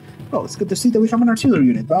 Oh, it's good to see that we have an artillery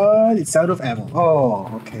unit, but it's out of ammo. Oh,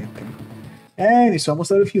 okay. And it's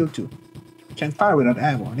almost out of fuel too. It can't fire without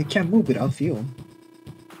ammo, and it can't move without fuel.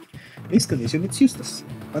 In this condition, it's useless.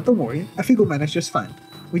 But don't worry, I think we'll manage just fine.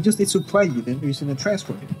 We just need supply unit using a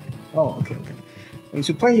transport unit. Oh, okay. When you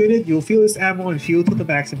supply unit, you'll fill its ammo and fuel to the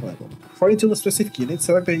maximum level. According to the specific unit,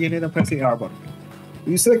 select the unit and press the R button.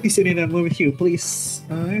 Will you select this unit and move it here, please?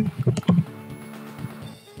 Alright.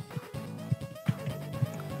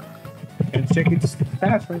 Can't check its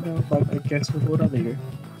stats right now, but I guess we'll go down later.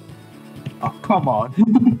 Oh, come on.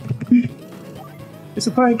 The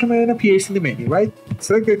supply command appears in the menu, right?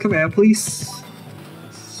 Select the command, please.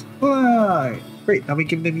 Supply! Great, now we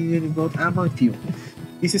give them unit both ammo and fuel.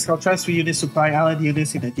 This is how transfer units supply allied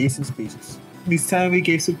units in adjacent spaces. This time we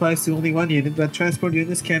gave supplies to only one unit, but transport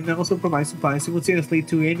units can also provide supplies simultaneously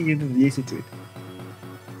to any unit adjacent to it.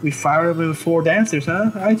 We fire them with 4 dancers,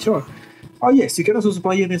 huh? Alright, sure. Oh yes, you can also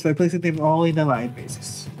supply units by placing them all in allied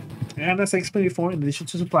bases. And as I explained before, in addition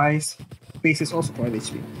to supplies, bases also provide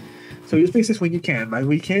HP. So use bases when you can, but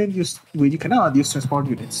when you cannot use transport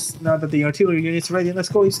units. Now that the artillery unit is ready, let's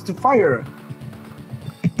go to fire!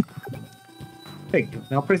 Thank you.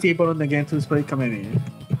 Now press the A button again to display command menu.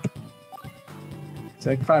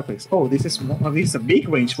 Select fireplace. Oh, this is a big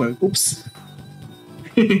range weapon. Oops.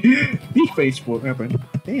 Big range weapon.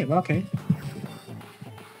 Damn, okay.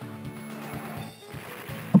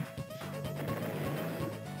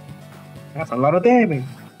 That's a lot of damage.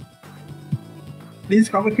 Please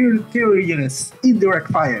cover artillery units. Indirect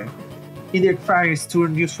fire. Indirect fire is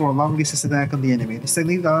turn used for a long distance attack on the enemy. This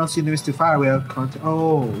technique allows units to fire without contact.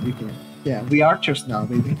 Oh, you can. Yeah, we archers now,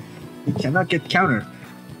 baby. You cannot get countered.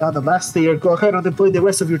 Now the last player, go ahead and deploy the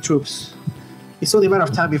rest of your troops. It's only a matter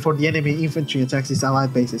of time before the enemy infantry attacks these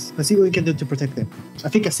allied bases. Let's see what we can do to protect them. I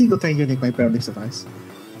think a single tank unit might barely suffice.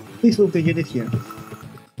 Please move the unit here.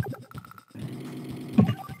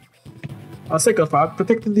 On second thought,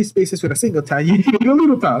 protecting these bases with a single tank unit is a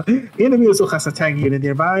little tough. The enemy also has a tank unit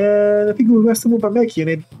nearby, and I think we must move a mech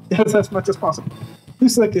unit as much as possible.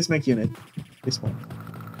 Please select this mech unit. This one.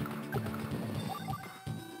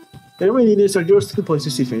 The remaining units are yours to deploy to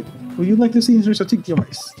see fit. Would you like to see insurance take the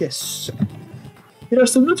device? Yes. There are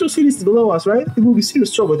some neutral cities below us, right? It will be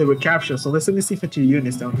serious trouble if they were captured, so let's send these infantry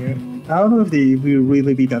units down here. I don't know if they will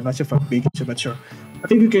really be that much of a big issue, but sure. I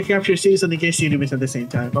think we can capture cities and engage the enemies at the same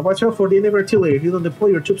time. But watch out for the enemy artillery. If you don't deploy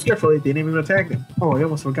your troops carefully, the enemy will attack them. Oh, I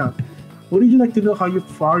almost forgot. Would you like to know how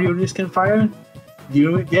far your units can fire?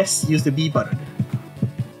 Yes, use the B button.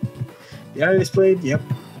 The area displayed, yep.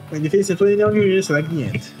 When you finish deploying your units, select the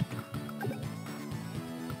end.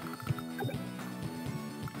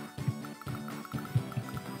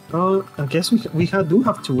 I guess we do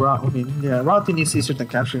have to route. I mean, yeah, routing is easier than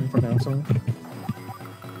capturing for now, so.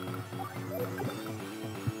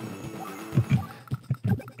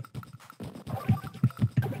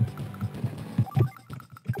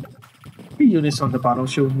 Three units on the bottom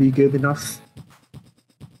should be good enough.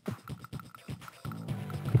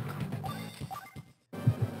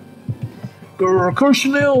 Grrr,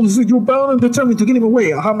 Cursion elves, you're bound and determined to get him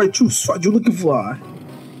away. I have my troops. What you looking for?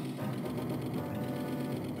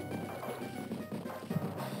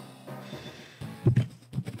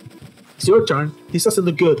 It's your turn. This doesn't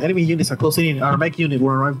look good. Enemy units are closing in. Our mech unit will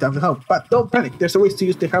arrive down to help. But don't panic. There's a way to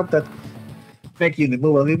use the help that mech unit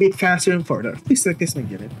move a little bit faster and further. Please select this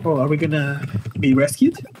mech unit. Oh, are we gonna be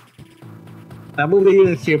rescued? Move the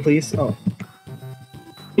unit here, please. Oh.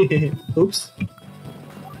 Oops.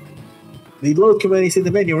 The load command is in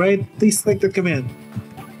the menu, right? Please select the command.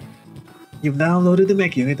 You've now loaded the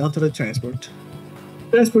mech unit onto the transport.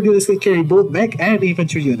 Transport units can carry both mech and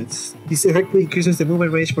infantry units. This effectively increases the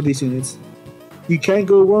movement range for these units. You can't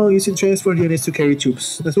go wrong using transport units to carry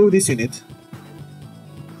troops. Let's move this unit.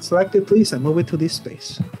 Select it please and move it to this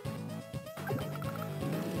space.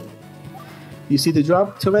 You see the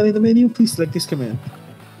drop command in the menu? Please select this command.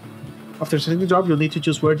 After selecting the drop, you'll need to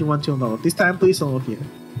choose where you want to unload. This time please unload here.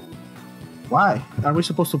 Why? Are we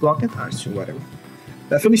supposed to block it? Alright, sure, whatever.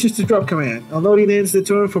 That finishes the drop command. Unloading ends the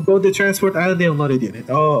turn for both the transport and the unloaded unit.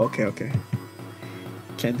 Oh, okay.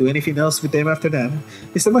 Can't do anything else with them after that.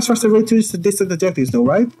 It's a much faster way to reach the distant objectives though,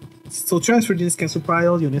 right? So transport units can supply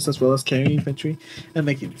all units as well as carry infantry and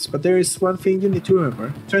mech units. But there is one thing you need to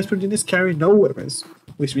remember. Transport units carry no weapons,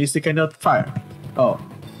 which means they cannot fire. Oh,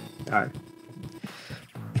 alright.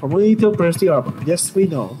 Formally need to press the armor. Yes, we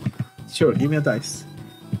know. Sure, give me a dice.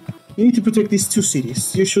 You need to protect these two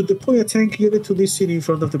cities. You should deploy a tank unit to this city in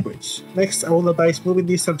front of the bridge. Next, I will advise moving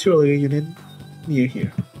this artillery unit near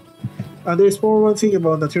here. And there's one thing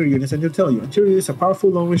about artillery units, and they'll tell you. Artillery units are powerful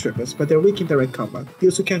long-range weapons, but they're weak in direct combat. They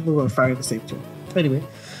also can't move and fire at the same time. Anyway,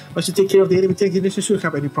 once you take care of the enemy tank units, you shouldn't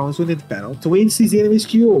have any problems with the battle. To win, seize the enemy's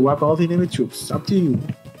queue or wipe all the enemy troops. Up to you.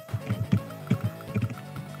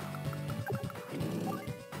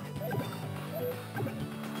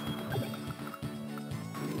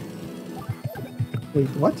 Wait,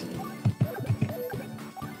 what?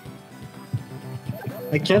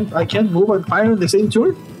 I can't move and fire in the same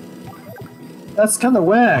turn? That's kinda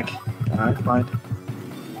whack. Alright, fine.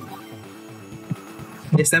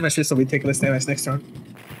 It's damage, so we take less damage next turn.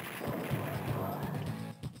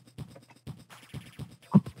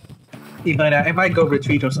 I might go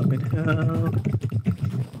retreat or something.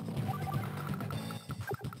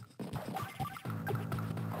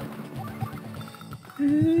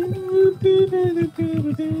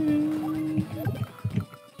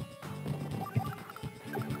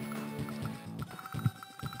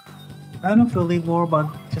 I don't feel need more, but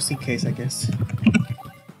just in case, I guess.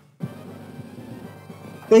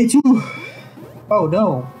 Day 2! Oh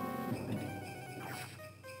no!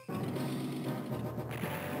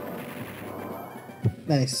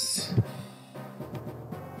 Nice.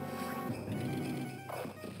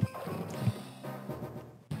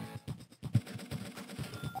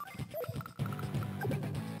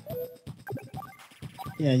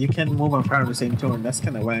 Yeah, you can move and fire at the same turn. That's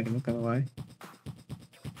kind of whack, I'm not gonna lie.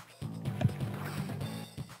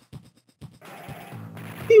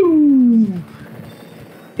 Pew!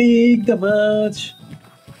 Big damage!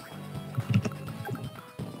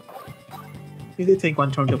 If they take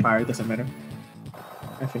one turn to fire, it doesn't matter.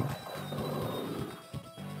 I think.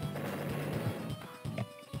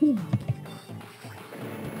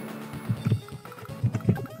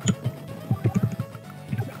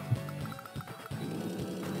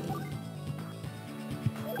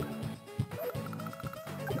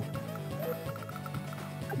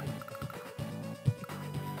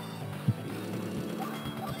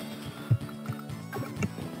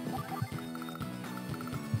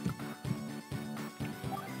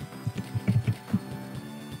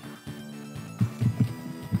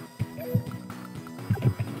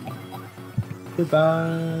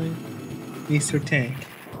 Goodbye, Mr. Tank.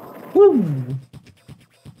 Woo!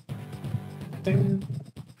 Dun.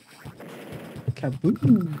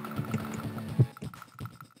 Kaboom!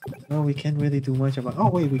 No, we can't really do much about. Oh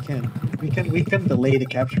wait, we can. We can delay the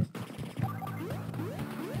capture.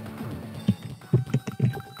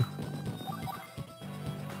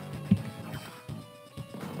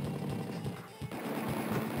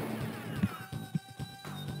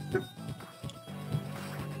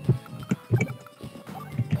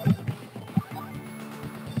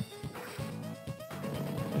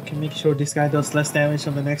 Make sure this guy does less damage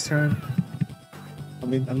on the next turn. I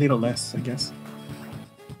mean, a little less, I guess.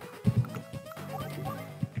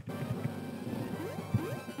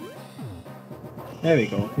 There we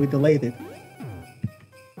go. We delayed it.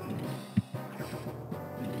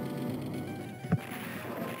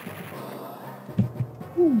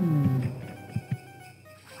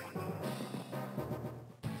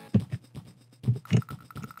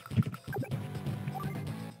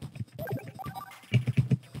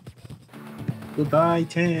 Goodbye,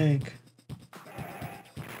 tank.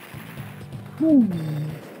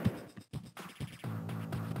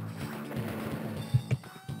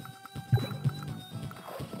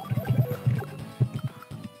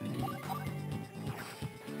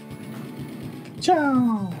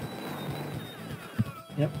 Ciao.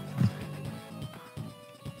 Yep.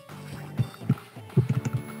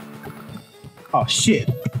 Oh shit.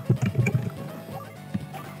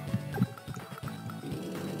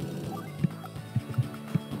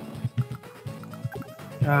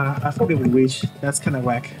 I thought we would reach. That's kind of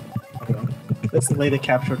whack. Let's delay the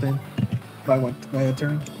capture then. By a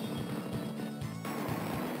turn.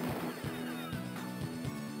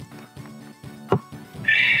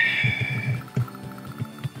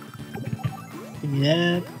 Give me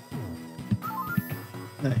that.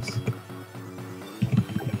 Nice.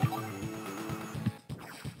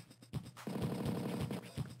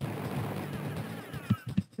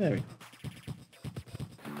 There we go.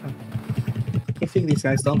 I think these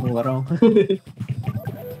guys don't move at all.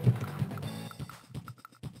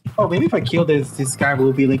 Oh, maybe if I kill this guy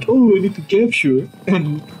will be like, oh, I need to capture,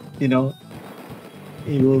 and you know,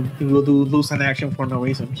 he will lose an action for no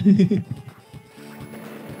reason.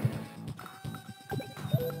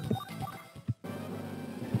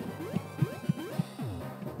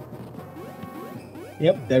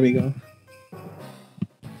 Yep, there we go.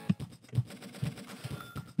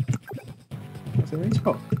 What's the range?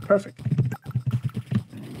 Oh, perfect.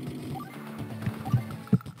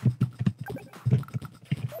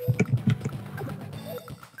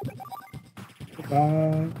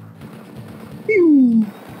 Pew!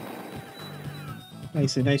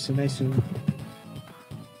 Nice.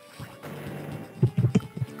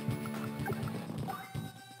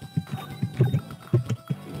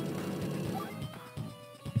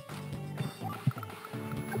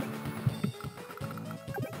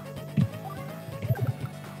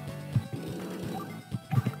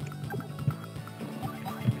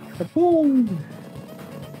 Boom!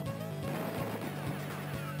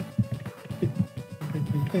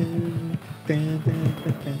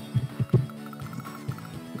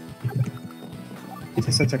 This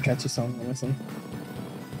is such a catchy song, honestly.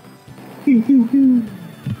 Pew, pew, pew.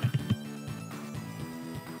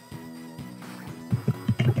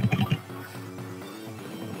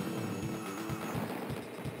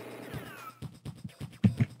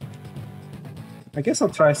 I guess I'll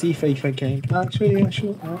try see if I can. Actually,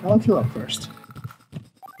 I'll fill up first.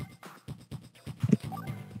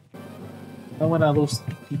 I don't want to lose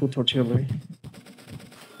people to artillery.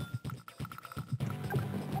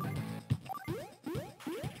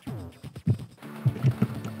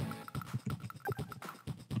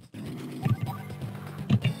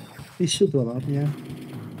 They should do a lot, yeah.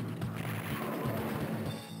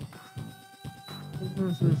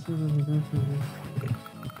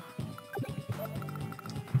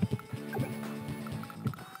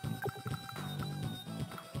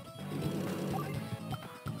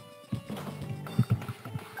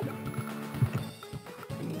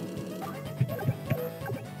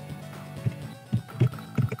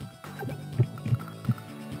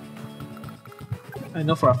 I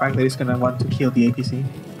know for a fact that he's gonna want to kill the APC.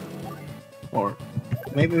 Or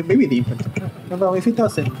maybe the infantry. Although if it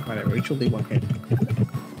doesn't, whatever, it should be one hit.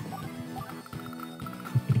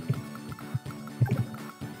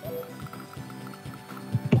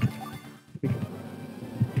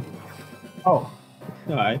 Oh.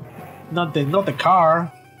 Alright. Not the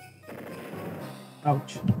car.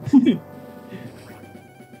 Ouch.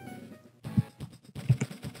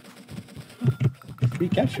 Free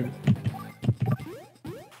capture.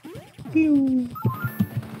 Pew.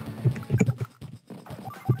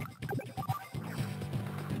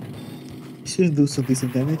 Shouldn't do some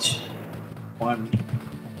decent damage. One.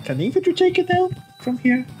 Can the infantry take it down from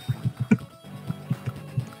here? I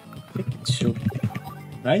think it should.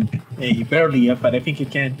 Right? Hey, barely yet, but I think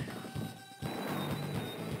it can.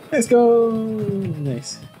 Let's go!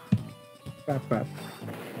 Nice. Crap.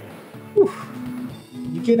 Whew.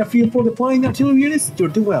 You get a feel for deploying artillery units? You're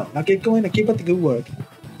doing well. Now get going and keep up the good work.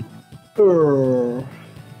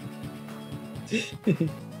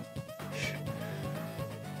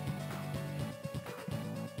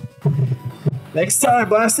 Next time,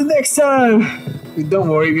 Blasted, next time! Don't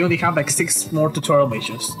worry, we only have like 6 more tutorial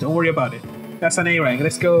missions. Don't worry about it. That's an A rank,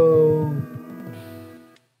 let's go!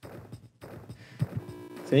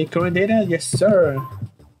 Say current data? Yes, sir!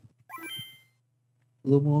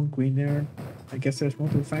 Blue moon, green air. I guess there's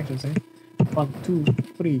multiple factors, eh? 1, 2,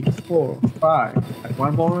 3, 4, 5. Like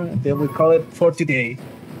one more, then we call it for today.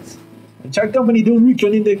 The entire company doing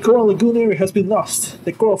recon in the Coral Lagoon area has been lost.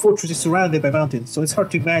 The Coral Fortress is surrounded by mountains, so it's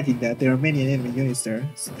hard to imagine that there are many enemy units there.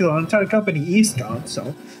 Still, our entire company is gone,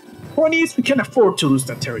 so... Point is, we can't afford to lose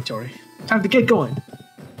that territory. Time to get going.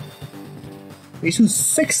 Issue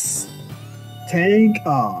 6. Tank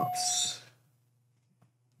Ops.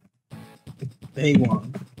 Day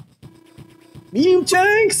 1. Medium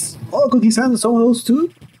tanks! Oh, could he send some of those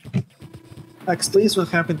too? That explains what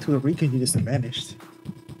happened to the recon units that vanished.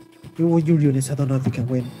 Your units, I don't know if you can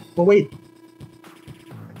win. But wait,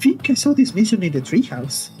 I think I saw this mission in the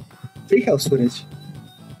treehouse. Treehouse footage.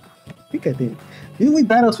 I think I did. You win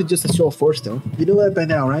battles with just a show of force though. You know that by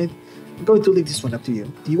now, right? I'm going to leave this one up to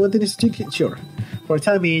you. Do you want this ticket? Sure. For the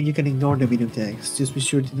time being, you can ignore the medium tanks. Just be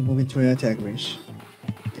sure to move into an attack range.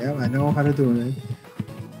 Yeah, I know how to do it.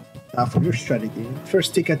 Now for your strategy.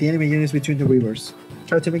 First, take out the enemy units between the rivers.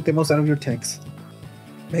 Try to make the most out of your tanks.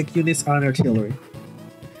 Make units on artillery.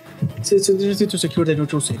 It's interesting to secure the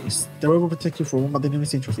neutral cities. The river will protect you from what the enemy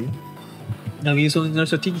is interested in. Now use only their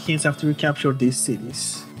strategic hints after you capture these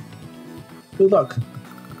cities. Good luck.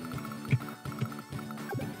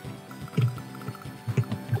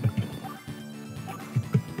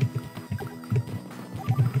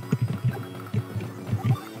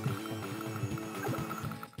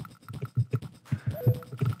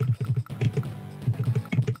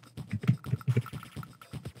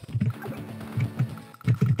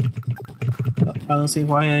 I don't see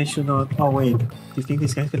why I should not. Oh wait, do you think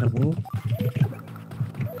this guy's gonna move?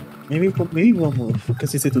 Maybe we won't move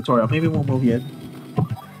because it's a tutorial. Maybe we won't move yet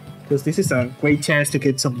because this is a great chance to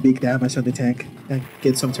get some big damage on the tank and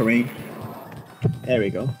get some terrain. There we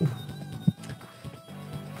go.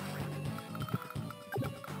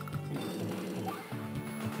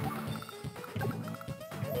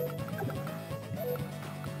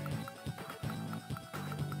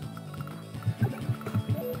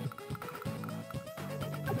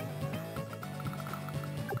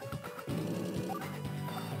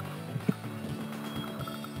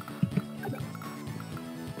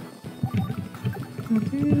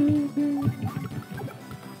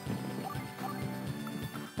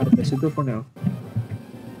 That should do for now.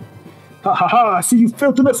 Ha ha ha! See, you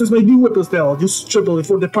failed to access my new weapons now. You struggle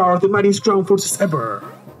before the power of the mightiest ground forces ever.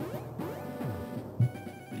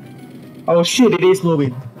 Oh shit, it is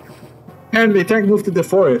moving. And the tank moved to the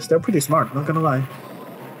forest. They're pretty smart, not gonna lie.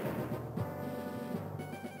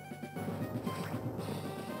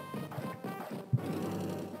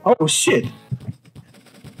 Oh shit!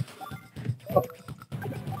 Oh.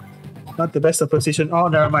 Not the best of position. Oh,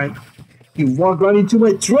 never mind. You won't run into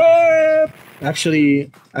my trap!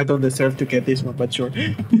 Actually, I don't deserve to get this one, but sure.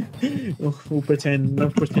 We'll pretend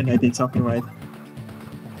I did something right.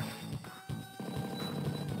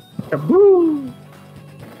 Kaboom!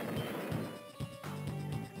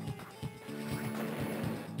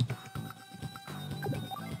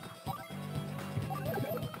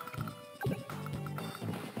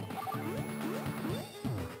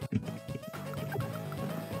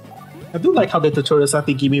 I do like how the tutorials have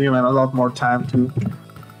been giving me a lot more time to...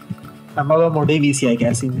 I'm a lot more lazy, I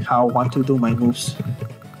guess, in how I want to do my moves.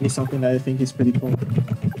 It's something that I think is pretty cool.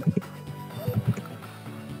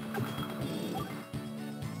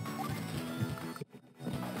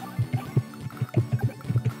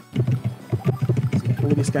 So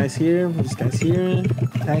put these guys here, put these guys here.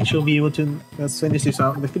 I should be able to... Let's finish this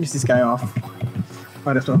off. Let's finish this guy off.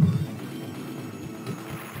 Might as well.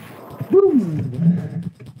 Boom!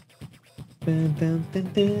 Dun, dun, dun,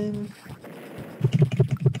 dun.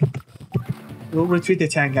 We'll retreat the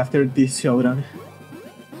tank after this showdown.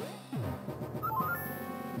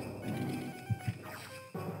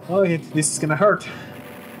 Oh, this is gonna hurt.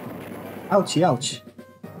 Ouchie, ouch.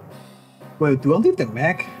 Wait, do I leave the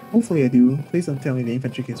mech? Hopefully I do. Please don't tell me the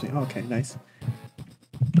infantry kills me. Okay, nice.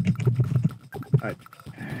 Alright.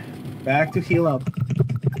 Back to heal up.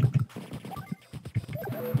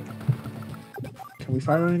 Can we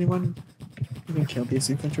fire on anyone? We can kill this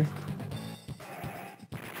infantry.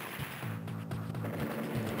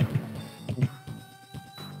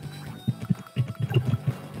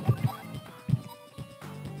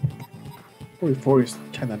 .44 is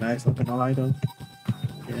kinda nice, not gonna lie though.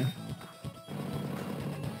 Yeah.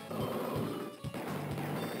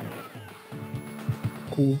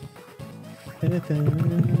 Cool. Can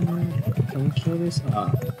we kill this?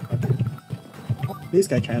 Okay. This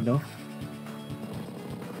guy can though.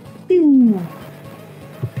 Pew!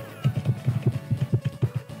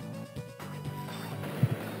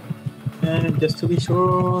 And just to be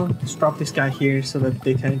sure, let's drop this guy here so that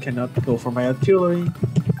the tank cannot go for my artillery.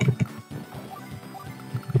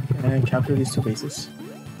 And capture these two bases.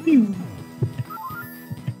 Pew!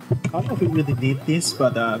 I don't know if we really need this,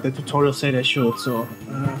 but the tutorial said I should, so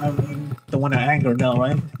I don't want to anger now,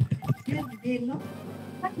 right?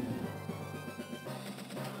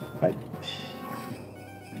 Right.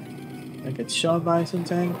 I get shot by some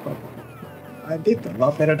tank, but I did a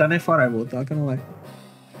lot better than I thought I would, not gonna lie.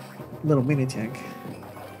 Little mini tank.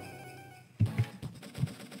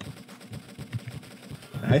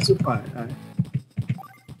 Nice supply. Right.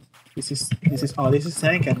 This is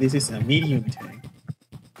tank, and this is a medium tank.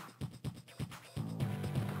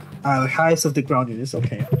 The highest of the ground units.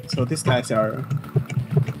 Okay, so these guys are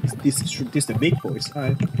this the big boys.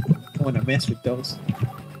 I don't want to mess with those.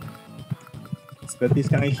 Let's let this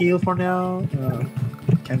guy heal for now.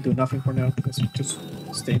 Can't do nothing for now. Let's just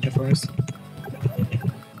stay in the forest.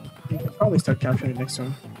 We can probably start capturing next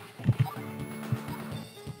turn.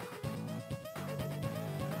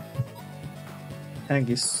 Tank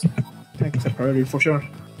is a priority for sure.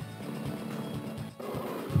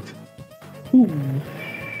 Ooh.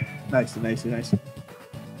 Nice.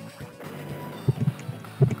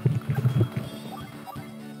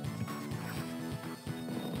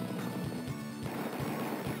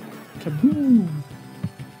 Kaboom!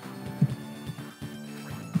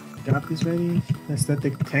 Got this ready. Let's let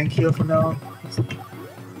the tank heal for now. Let's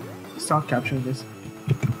start capturing this.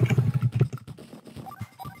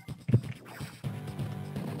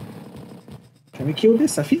 Can we kill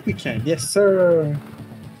this? I think we can. Yes, sir.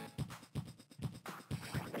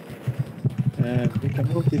 And we can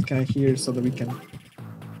move this guy here so that we can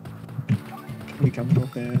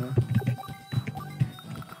move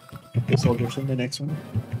the soldiers in the next one.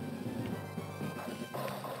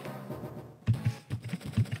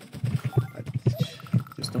 I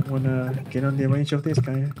just don't want to get on the range of this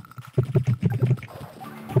guy.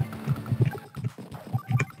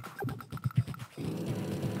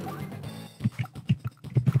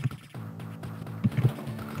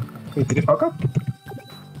 Wait, did it fuck up?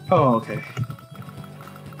 Oh, okay.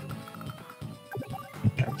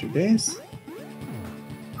 Capture this.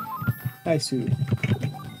 Nice.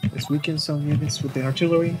 Let's weaken some units with the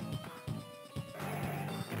artillery.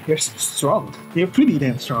 They're strong. They're pretty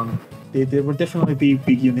damn strong. They will definitely be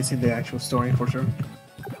big units in the actual story for sure.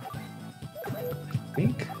 I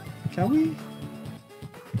think. Can we?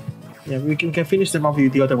 Yeah, we can finish them off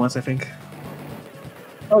with the other ones, I think.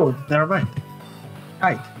 Oh, never mind.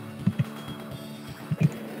 Hi.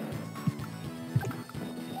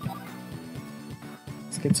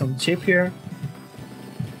 Get some chip here.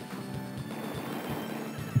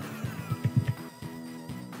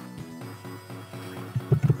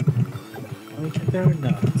 Can we check there? No,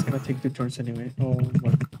 it's gonna take 2 turns anyway. Oh,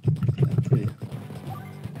 what? Okay.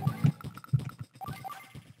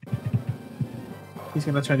 He's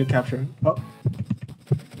gonna try to capture. Oh.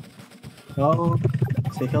 Oh.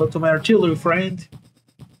 Say hello to my artillery friend.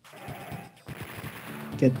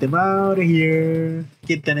 Get them out of here.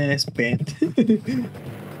 Get the ass bent.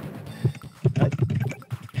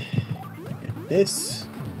 This.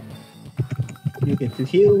 You get to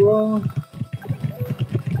heal, bro.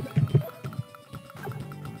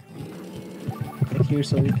 Get here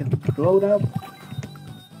so we can load up.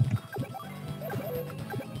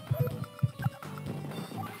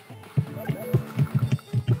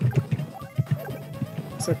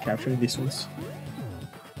 Start capturing these ones.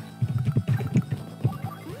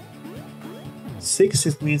 6,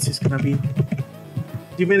 it means it's gonna be.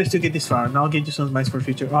 You managed to get this far. Now I'll get you some mice for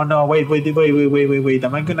future. Oh no, wait.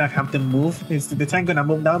 Am I gonna have them move? Is the tank gonna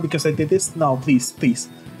move now because I did this? No, please.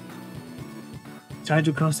 Trying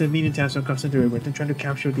to cross the medium tanks or cross the river. Then trying to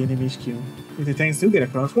capture the enemy HQ. If the tanks do get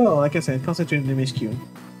across, well, like I said, concentrate on the enemy HQ.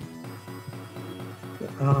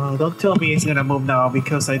 Don't tell me it's gonna move now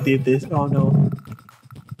because I did this. Oh no.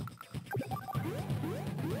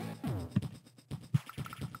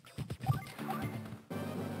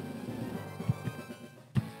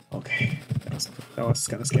 That was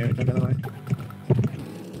kind of scary, not gonna lie.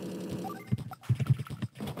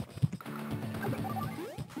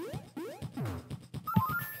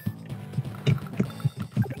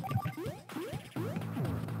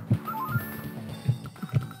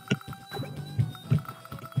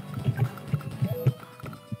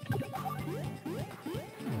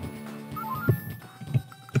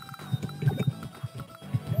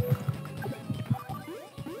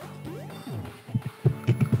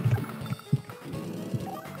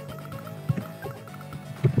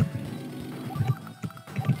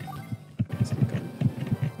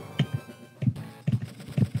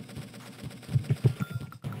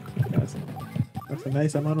 That's a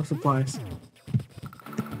nice amount of supplies.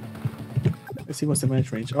 Let's see what's the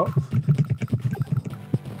match range. Oh.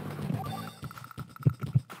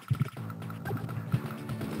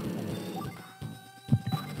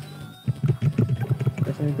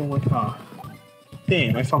 Definitely don't want. Ah.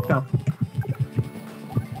 Damn, I fucked up.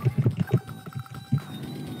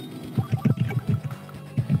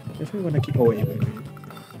 Definitely want to keep away.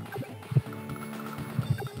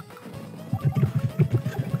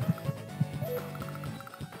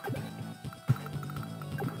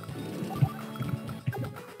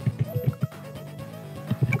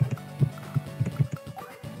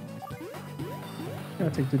 I'll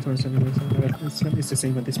take 2 turns anyway, so it's the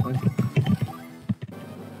same at this point.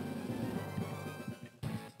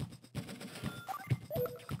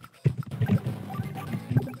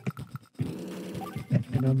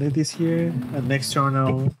 And I'll leave this here, and next turn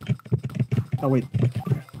I'll... Oh wait.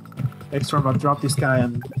 Next turn I'll drop this guy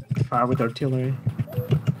and fire with artillery.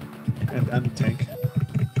 And tank.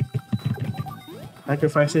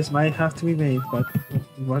 Sacrifices might have to be made, but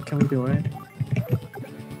what can we do, right?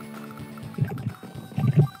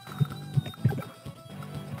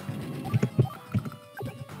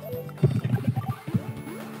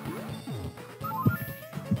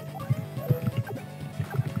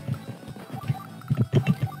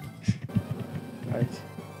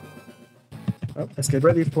 Well, let's get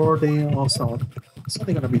ready for the assault. It's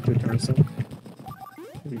only gonna be 2 turns, so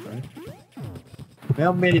it'll be fine. We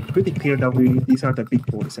have made it pretty clear that these are the big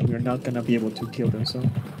boys and we're not gonna be able to kill them, so.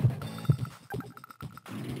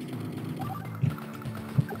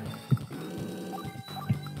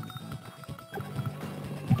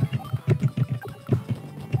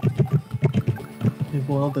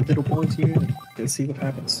 Well, the little boys here, let's see what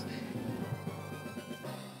happens.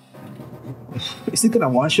 Is it gonna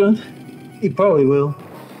one-shot? It probably will.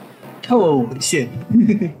 Holy shit.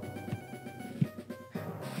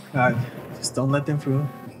 Alright, just don't let them through.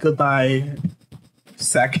 Goodbye,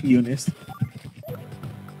 sack units.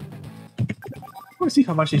 Let's see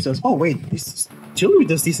how much it does. Oh wait, this artillery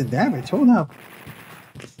does decent damage. Hold up.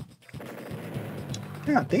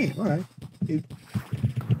 God damn, alright.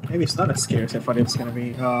 Maybe it's not as scary as I thought it was gonna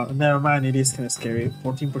be. Never mind, it is kinda scary.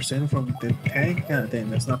 14% from the tank? God damn,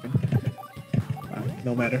 that's nothing.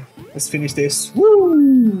 No matter. Let's finish this.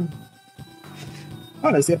 Woo!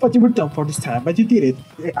 Honestly, I thought you were done for this time, but you did it.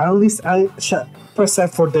 At least I pressed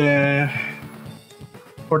that for the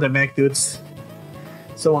mech dudes.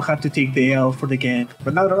 So I had to take the L for the gang.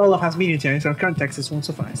 But now that all of us medium tanks, our current taxes won't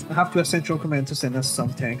suffice. I have to ask Central Command to send us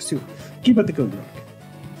some tanks too. Keep up the good work.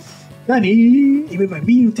 Danny, even my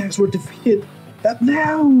medium tanks were defeated. That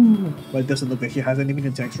now! But it doesn't look like he has any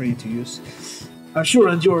medium tanks ready to use. I'm sure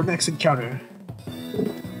on your next encounter,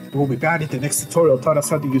 we'll be bad if the next tutorial taught us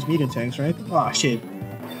how to use medium tanks, right? Aw, oh, shit.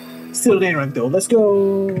 Still an A rank though, let's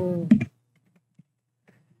go!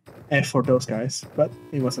 F for those guys, but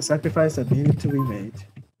it was a sacrifice that needed to be made.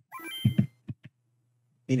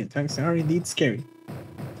 Medium tanks are indeed scary.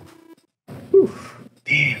 Whew,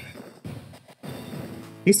 damn.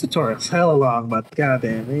 This tutorial's hella long, but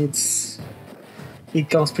goddamn, it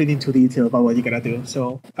goes pretty into detail about what you gotta do.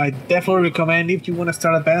 So I definitely recommend if you want to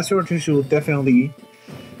start Advanced Wars, you should definitely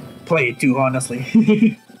play it too,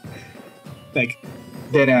 honestly. Like,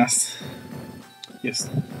 dead ass. Yes.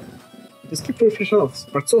 Just keep it for yourselves.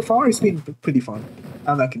 But so far, it's been pretty fun.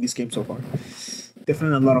 I'm liking this game so far.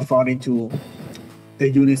 Definitely a lot of thought into the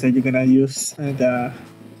units that you're gonna use and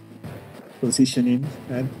positioning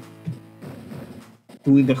and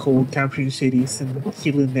doing the whole capturing cities and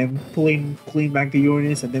killing them, pulling back the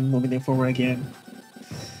units and then moving them forward again.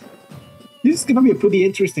 This is gonna be a pretty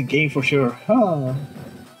interesting game for sure.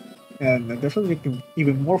 And I'm definitely looking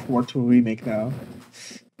even more forward to a remake now.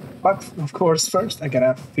 But of course, first I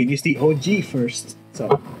gotta finish the OG first.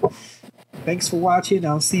 So thanks for watching.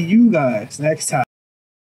 I'll see you guys next time.